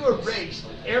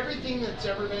everything that's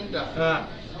ever been done,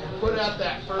 and put out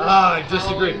that first I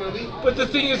disagree. Halloween movie, but the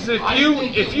thing is,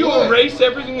 if you erase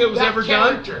everything that was ever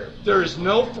done, there is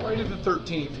no Friday the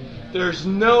 13th. There's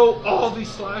no all these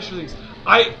slasher things.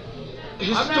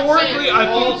 Historically, I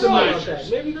think it's a match.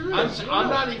 Maybe there is. I'm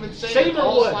not even saying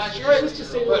all slashers. All right, let's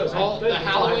just say but all the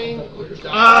Halloween.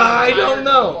 I don't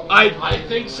know. I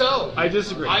think so. I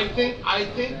disagree. I think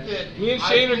that me and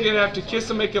Shane are gonna have to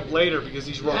kiss and make up later because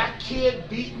he's wrong. That kid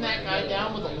beating that guy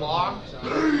down with a log.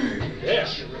 Yeah.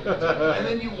 And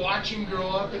then you watch him grow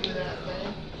up into that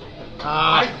thing.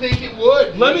 I think it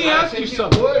would. Let me ask you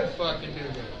something. It would fucking do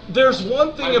that. There's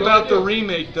one thing about the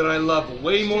remake that I love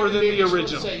way more than the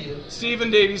original. Stephen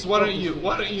Davies, why don't you?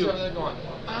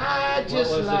 I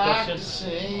just like to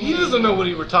sing. He doesn't know what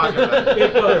you were talking about.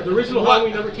 If the original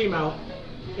Halloween never came out,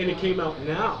 and it came out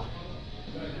now,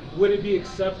 would it be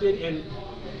accepted and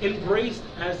embraced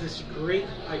as this great,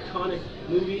 iconic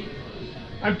movie?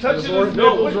 I'm touching his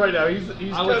nipples right now.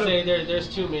 I would say there's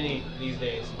too many these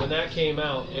days. When that came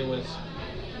out, it was...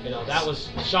 that was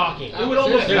shocking. It would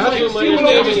almost There's too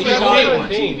many shocking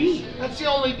things. That's the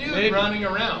only dude running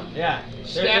around. Yeah.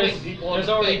 There's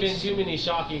already been too many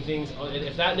shocking things.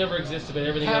 If that never existed, but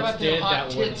everything else did,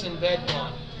 that would. Tits in bed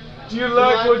gone. Do you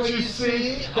like what you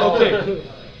see? Okay.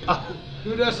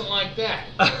 Who doesn't like that?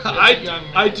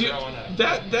 I do.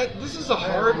 This is a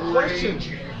hard question.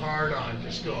 Hard on,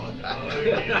 just going. Oh,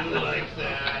 you like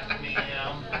that,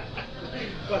 ma'am?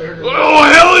 Oh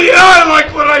hell yeah! I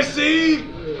like what I see.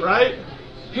 Right?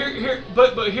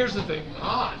 But here's the thing.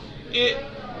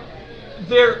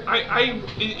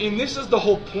 And this is the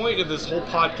whole point of this whole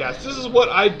podcast. This is what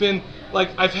I've been like.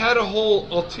 I've had a whole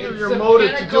ulterior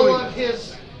motive to doing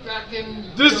this.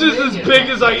 This is as big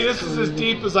as this is as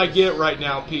deep as I get right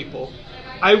now, people.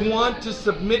 I want to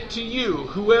submit to you,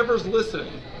 whoever's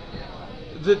listening,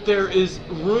 that there is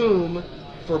room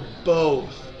for both.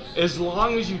 As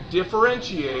long as you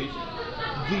differentiate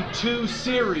the two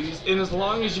series, and as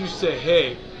long as you say,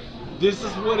 hey, this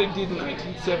is what it did in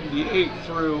 1978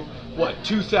 through,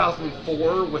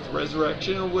 2004 with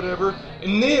Resurrection or whatever,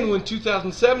 and then when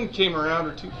 2007 came around,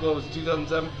 or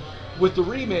 2007, with the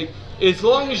remake, as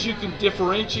long as you can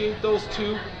differentiate those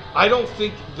two, I don't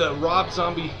think the Rob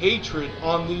Zombie hatred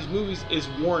on these movies is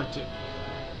warranted.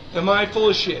 Am I full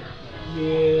of shit?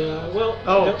 Yeah, well,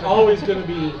 they're always going to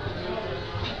be...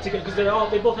 Because they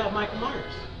both have Michael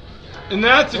Myers, and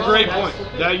that's a great point.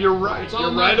 That you're right.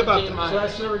 You're right about that. So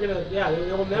that's never gonna. Yeah,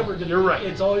 they'll never. You're right.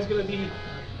 It's always gonna be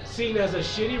seen as a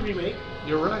shitty remake.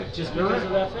 You're right. Just because of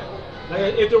that fact.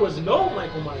 Like, if there was no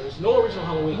Michael Myers, no original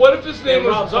Halloween. What if his name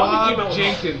was Bob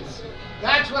Jenkins?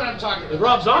 That's what I'm talking about. If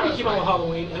Rob Zombie came out with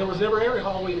Halloween and there was never every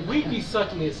Halloween, we'd be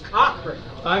sucking his cock right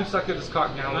now. I'm sucking his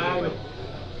cock now. Anyway.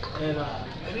 And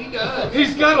he does.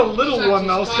 He's got a little one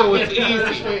though, so it's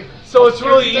easy. So it's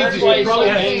really easy.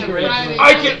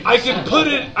 I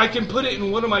can put it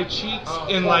in one of my cheeks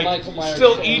and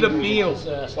still eat a meal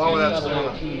while that's going.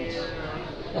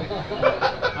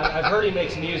 I've heard he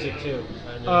makes music too.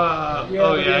 He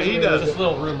does. It's a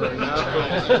little rumor.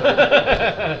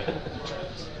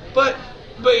 But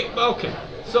okay.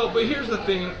 But here's the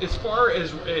thing: as far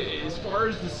as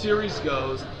the series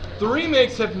goes, the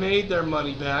remakes have made their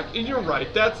money back, and you're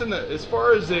right. That's as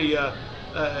far as an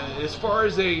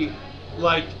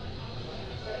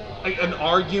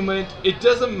argument. It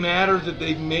doesn't matter that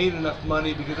they've made enough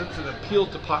money because it's an appeal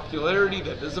to popularity.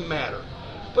 That doesn't matter.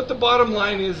 But the bottom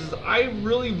line is I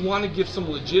really want to give some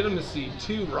legitimacy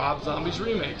to Rob Zombie's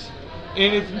remakes.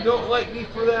 And if you don't like me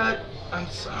for that, I'm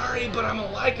sorry, but I'm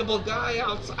a likable guy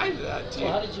outside of that, too.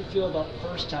 Well, how did you feel about the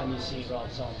first time you see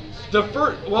Rob Zombies? The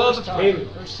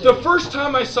first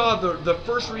time I saw the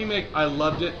first remake, I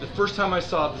loved it. The first time I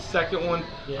saw the second one,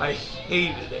 I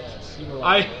hated it. Yes,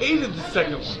 I hated the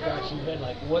second one. Scratching your head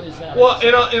like, what is that? Well,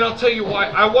 and I'll tell you why.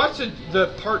 I watched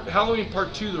Halloween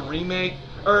Part 2, the remake,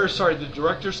 the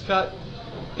director's cut,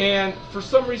 and for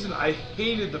some reason I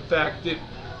hated the fact that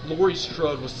Laurie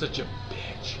Strode was such a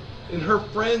bitch. And her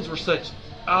friends were such,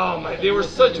 they were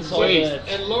such a waste.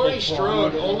 And Laurie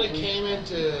Strode only came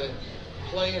into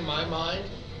play in my mind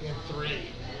in 3.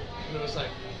 And it was like,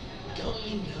 don't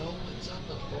you know what's up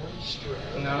with Laurie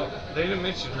Strode? No, they didn't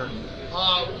mention her.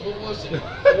 What was it?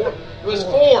 4? It was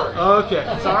 4. Okay,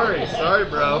 sorry,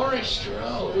 bro. Laurie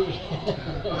Strode.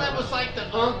 That was like the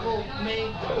uncle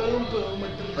made the boom boom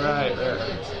with the right.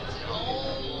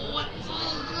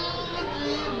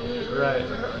 Right.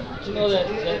 You know that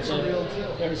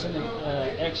there's an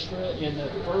extra in the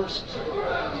first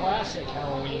classic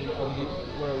Halloween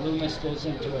where Loomis goes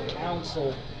into a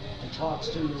council and talks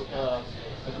to a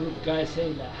group of guys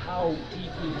saying that how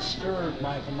deeply disturbed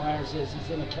Michael Myers is. He's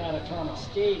in a catatonic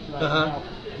state right now.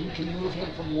 You can move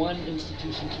him from one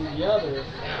institution to the other.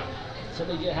 So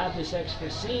they have this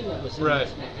extra scene that was in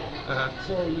this movie.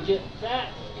 So you get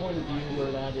that point of view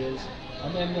where that is.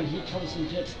 And then when he comes and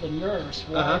gets the nurse,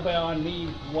 why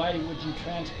would you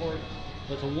transport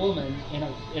with a woman in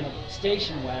a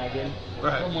station wagon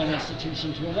from one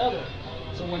institution to another?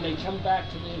 So when they come back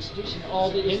to the institution, all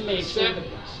the inmates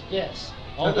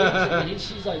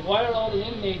she's like, why are all the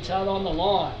inmates out on the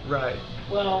lawn? Right.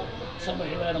 Well,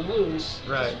 somebody let them loose.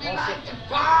 Right.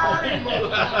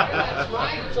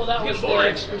 So that was the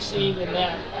extra scene in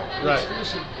that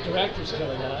exclusive director's cut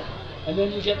of that. And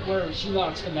then you get where she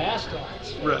knocks the mask off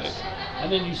his face. Right.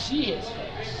 And then you see his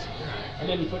face. And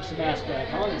then he puts the mask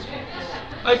back on his face.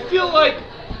 I feel like...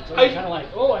 So you're kind of like,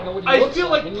 I know what he looks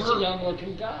like. And he's a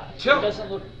young-looking guy. He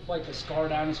doesn't look like a scar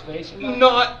down his face. Or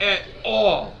not at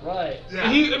all. Right.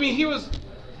 Yeah. He was...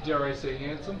 Dare I say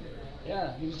handsome?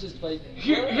 Yeah, he was just like...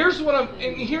 Here's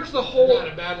the whole... Not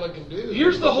a bad-looking dude.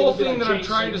 Here's the whole thing that I'm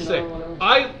trying to say.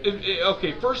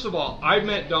 First of all, I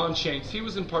met Don Shanks. He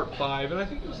was in Part 5, and I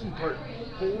think it was in Part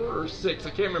 4 or 6. I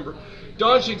can't remember.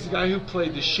 Don Shanks, the guy who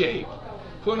played the Shape.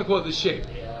 Quote-unquote, the Shape.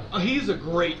 Yeah. He's a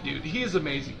great dude. He is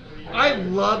amazing. I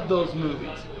love those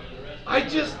movies. I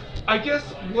guess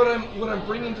what I'm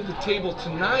bringing to the table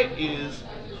tonight is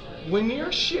when you're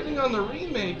shitting on the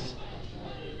remakes,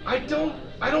 I don't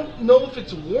know if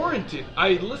it's warranted.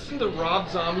 I listened to Rob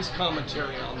Zombie's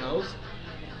commentary on those,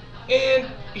 and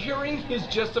hearing his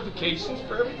justifications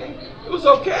for everything, it was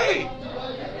okay.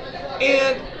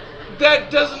 And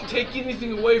that doesn't take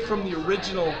anything away from the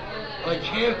original,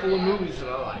 handful of movies that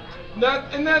I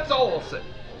liked. And that's all I'll say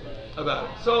about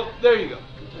it. So there you go.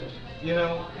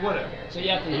 Whatever. So you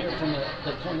have to hear from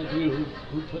the point of view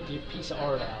who put the piece of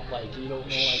art out. You don't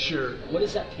know, what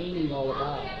is that painting all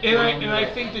about? And I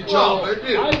think that John...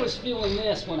 I was feeling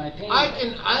this when I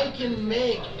painted. I can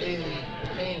make a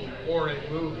painting or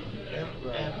a movie.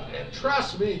 And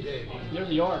trust me, Dave. You're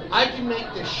the artist. I can make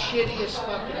the shittiest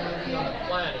fucking movie on the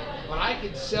planet, but I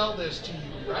could sell this to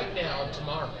you right now and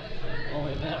tomorrow.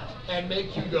 And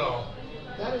make you go,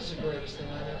 that is the greatest thing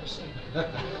I've ever seen.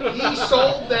 He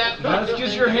sold that. That's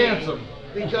because you're handsome.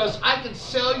 Because I can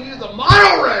sell you the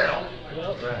monorail.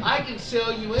 Yep. Right. I can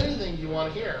sell you anything you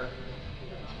want to hear.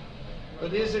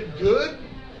 But is it good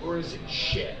or is it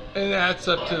shit? And that's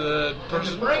up to the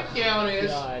person. And the breakdown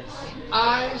is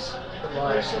eyes, the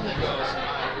person that goes,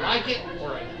 I like it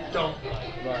or I don't like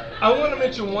it. Right. I want to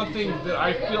mention one thing that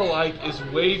I feel like is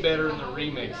way better in the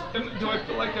remakes. And do I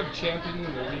feel like I'm championing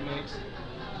the remakes?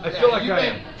 I feel like I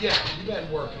am. Yeah, you've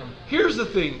been working them. Here's the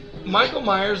thing. Michael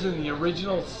Myers in the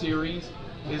original series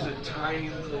is a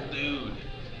tiny little dude.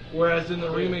 Whereas in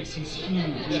the remakes, he's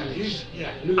huge.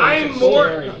 I'm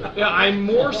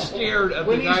more scared of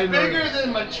when the guy. When he's bigger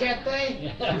than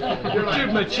Machete,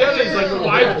 dude, Machete's like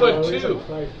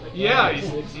 5'2". Yeah,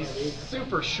 he's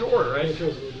super short, right?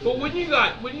 But when you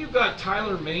got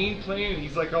Tyler Mane playing, and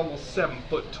he's like almost 7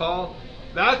 foot tall.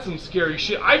 That's some scary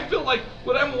shit. I feel like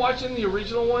when I'm watching the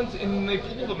original ones and they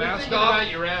pull the mask off. About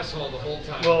your asshole the whole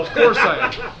time. Well, of course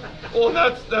I am. Well,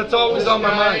 that's always on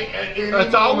my mind.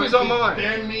 That's always on my mind.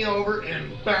 Bend me over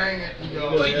and bang it and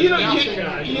go. But you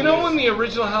know, in the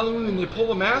original Halloween when they pull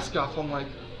the mask off, I'm like,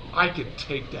 I could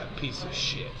take that piece of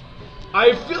shit.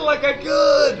 I feel like I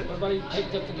could. Everybody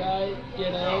picked up the guy,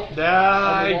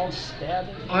 Yeah. won't stab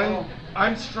him.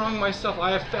 I'm strong myself.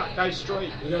 I have fat guy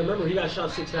strength. You gotta remember, he got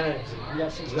shot 6 times. He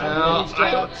got 6 times. No,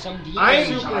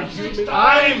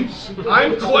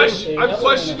 I'm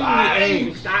questioning the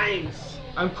aim.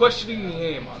 I'm questioning the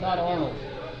aim on It's not Arnold.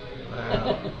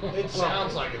 It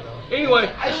sounds like it though.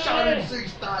 Anyway, I shot him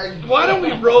 6 times. why don't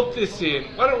we rope this in?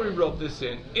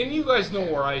 And you guys know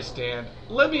where I stand.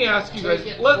 Let me ask you guys.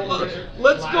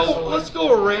 Let's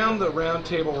go around the round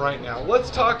table right now. Let's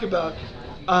talk about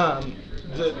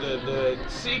the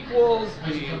sequels,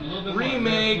 the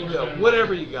remake, the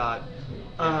whatever you got.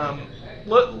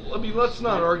 Let's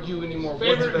not argue anymore.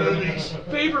 Favorite movies.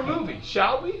 Favorite movie,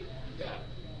 shall we? Yeah.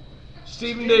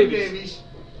 Stephen Davies.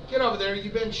 Get over there.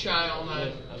 You've been shy all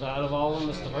night. Out of all of them,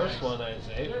 it's the first one, I'd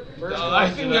say. I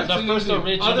think that's the first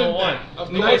original one. Of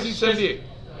course. 1978.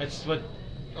 It's what.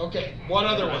 Okay. What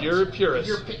other one? You're a purist.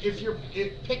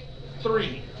 Pick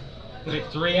 3. Pick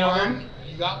 3 of them.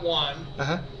 You got 1.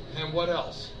 Uh-huh. And what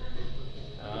else?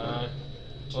 Well,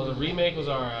 the remake was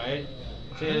alright.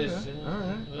 I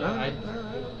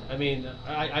mean,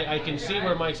 I can see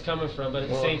where Mike's coming from, but at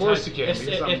the same time,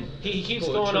 he keeps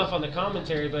going off on the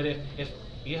commentary. But if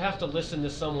you have to listen to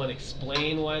someone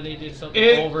explain why they did something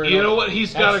over and over, you know what?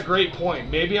 He's got a great point.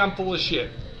 Maybe I'm full of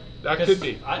shit. That could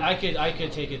be. I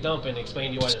could take a dump and explain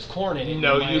to you why there's corn in it.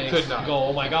 No, you could not. Go,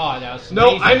 oh my God, that's no.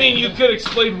 amazing. I mean, you could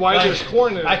explain why there's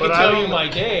corn in it. I could tell you my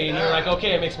day, and you're like,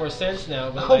 okay, it makes more sense now.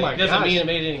 But it doesn't mean it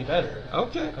made it any better.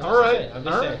 Okay, all right.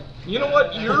 You know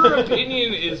what? Your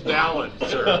opinion is valid,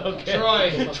 sir. Okay.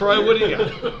 Troy, what do you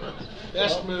got?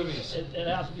 Best movies. It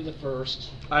has to be the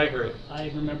first. I agree. I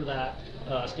remember that.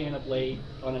 Staying up late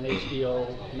on an HBO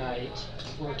night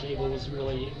before cable was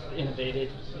really innovated.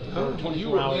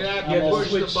 24 hours. Yeah, you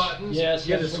push the buttons. Yes,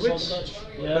 you had to switch.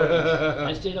 Yeah.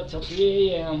 I stayed up till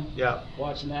 3 a.m. Yeah.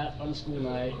 watching that on a school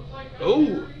night.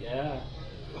 Oh. Yeah.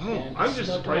 Oh, I'm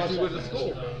just surprised you went to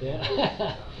school.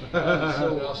 Yeah.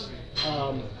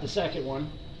 The second one.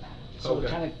 So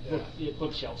kind of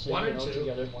bookshelves. So, 1 and 2.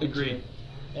 Together. Agreed.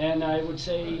 And I would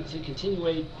say to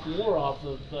continue more off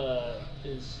of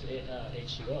is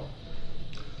H2O.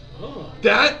 Oh.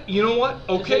 That, you know what?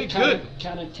 Okay, good.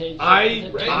 Kind of takes. I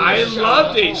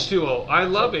loved H2O. I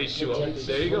love H2O.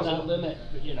 There you go. That limit,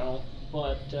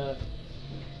 but that's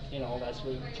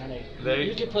what kind of.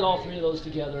 You can put all 3 of those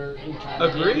together and kind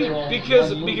of. Agreed.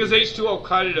 Because H2O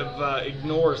kind of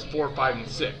ignores 4, 5, and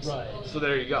 6. Right. So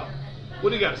there you go. What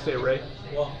do you got to say, Ray?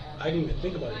 Well, I didn't even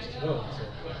think about H2O, so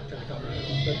kind of got me.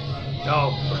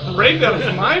 Oh, Ray got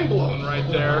his mind blown right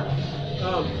there.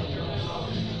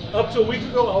 Up to a week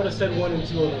ago, I would have said 1 and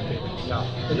 2 are my favorites. Yeah.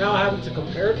 But now having to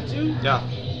compare the 2, yeah,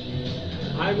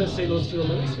 I'm gonna say those 2 are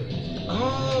my least favorites.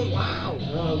 Oh wow.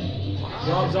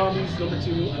 Rob Zombie's number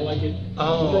 2, I like it.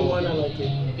 Number 1, I like it.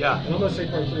 Yeah. And I'm gonna say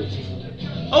part 3 is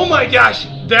oh my gosh,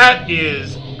 that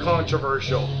is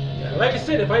controversial. Yeah, like I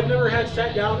said, if I'd never had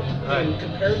sat down and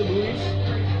compared the movies,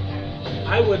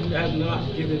 I would have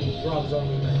not given Rob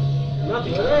Zombie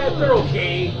nothing. They're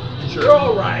okay. Sure. They're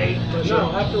all right. But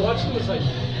no, after watching them, it's like,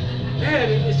 man,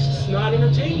 it's just not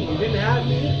entertaining. It didn't have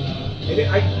me. Do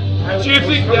you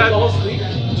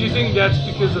think that's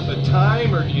because of the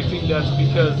time, or do you think that's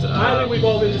because? I think we've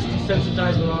all been just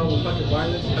desensitized around with fucking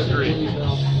violence. Agreed.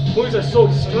 Movies are so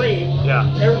extreme. Yeah.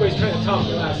 Everybody's trying to top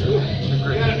the last movie.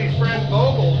 Agreed. You gotta be Fred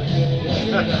Vogel.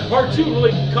 Part 2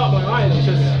 really caught my eye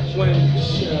because when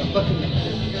fucking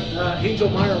Angel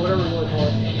Meyer, whatever you want to call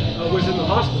it, was in the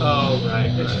hospital. Oh, right.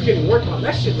 And she's getting worked on.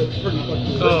 That shit looked pretty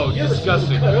fucking realistic. Oh,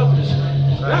 disgusting. Cut up and shit.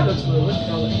 That looks realistic.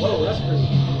 I was like, whoa, that's pretty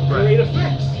great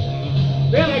effects.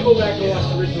 Then I go back and watch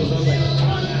the originals. I'm like,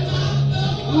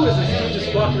 who is this dude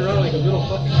just walking around like a little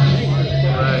fucking creep with a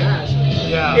fucking mask?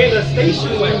 Yeah. In a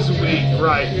station Flames weak,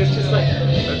 right. It's just like.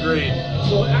 Agreed.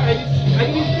 So I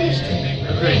didn't even finish it.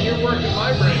 Agreed. You're working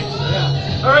my brains.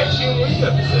 Yeah. All right, Shane, what do you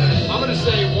got to say? I'm gonna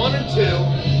say 1 and 2.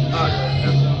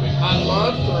 I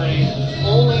love 3,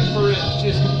 only for it's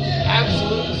just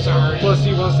absolute bizarre. Plus, he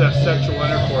wants to have sexual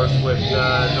intercourse with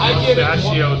the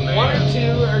mustachioed man. 1 and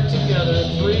 2 are together.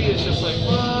 3 is just like,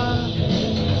 what?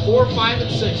 4, 5, and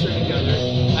 6 are together.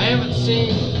 I haven't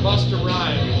seen Busta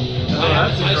Rhymes. I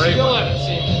still haven't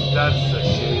seen it. That's a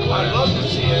shitty one. I'd love to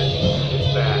see it. It's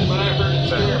bad. But I've heard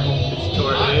it's terrible.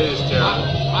 It is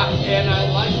terrible. And I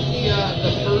like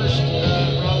the first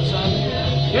Rob Zombie.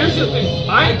 Here's the thing.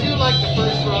 I do like the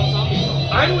first Rob Zombie film.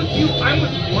 I'm with you. I'm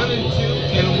with 1 and 2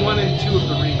 and 1 and 2 of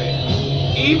the remake.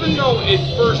 Even though at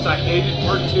first I hated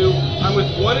part 2, I'm with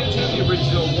 1 and 2 of the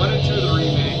original, 1 and 2 of the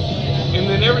remake. And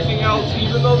then everything else,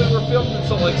 even though they were filmed in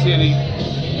Salt Lake City, I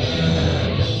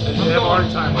have a hard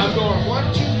time. I'm going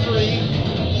 1, 2, 3.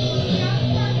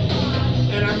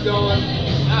 And I'm going,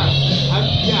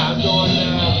 I'm going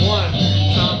 1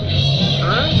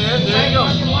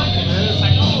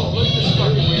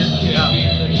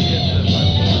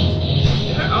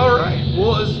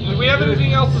 have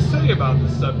anything else to say about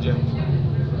this subject?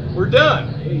 We're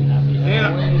done.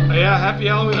 And happy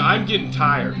Halloween. I'm getting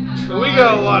tired. We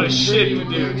got a lot of shit to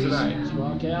do tonight.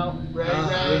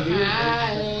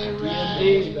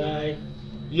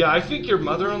 Yeah, I think your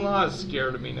mother-in-law is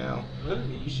scared of me now.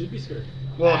 You should be scared.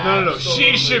 Well, no.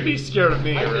 She should be scared of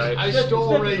me, right? I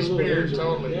stole Ray's beer,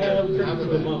 totally. Yeah, we couldn't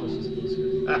do mama.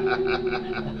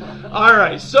 All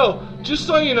right, so just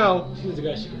so you know, she's the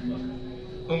guy she can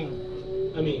fuck.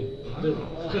 I mean,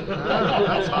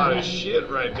 that's hot as shit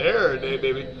right there,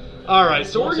 baby. All right,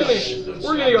 so we're gonna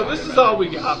go. This is all we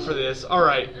got for this. All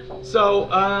right, so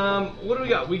what do we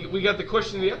got? We got the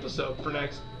question of the episode for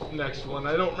next one.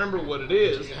 I don't remember what it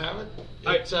is. Do you have it?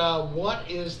 It's what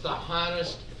is the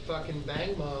hottest fucking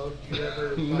bang mode you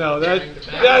ever? No, that's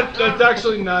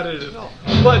actually not it at all.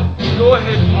 But go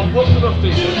ahead, I'll post it on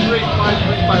Facebook.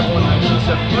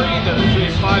 385-351-9273. That's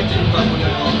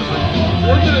 385-351-9273.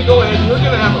 We're gonna go ahead. We're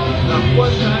gonna have a one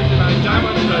time tonight.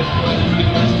 Diamond Dice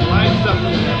live stuff.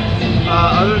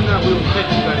 Other than that, we will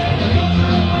catch you guys.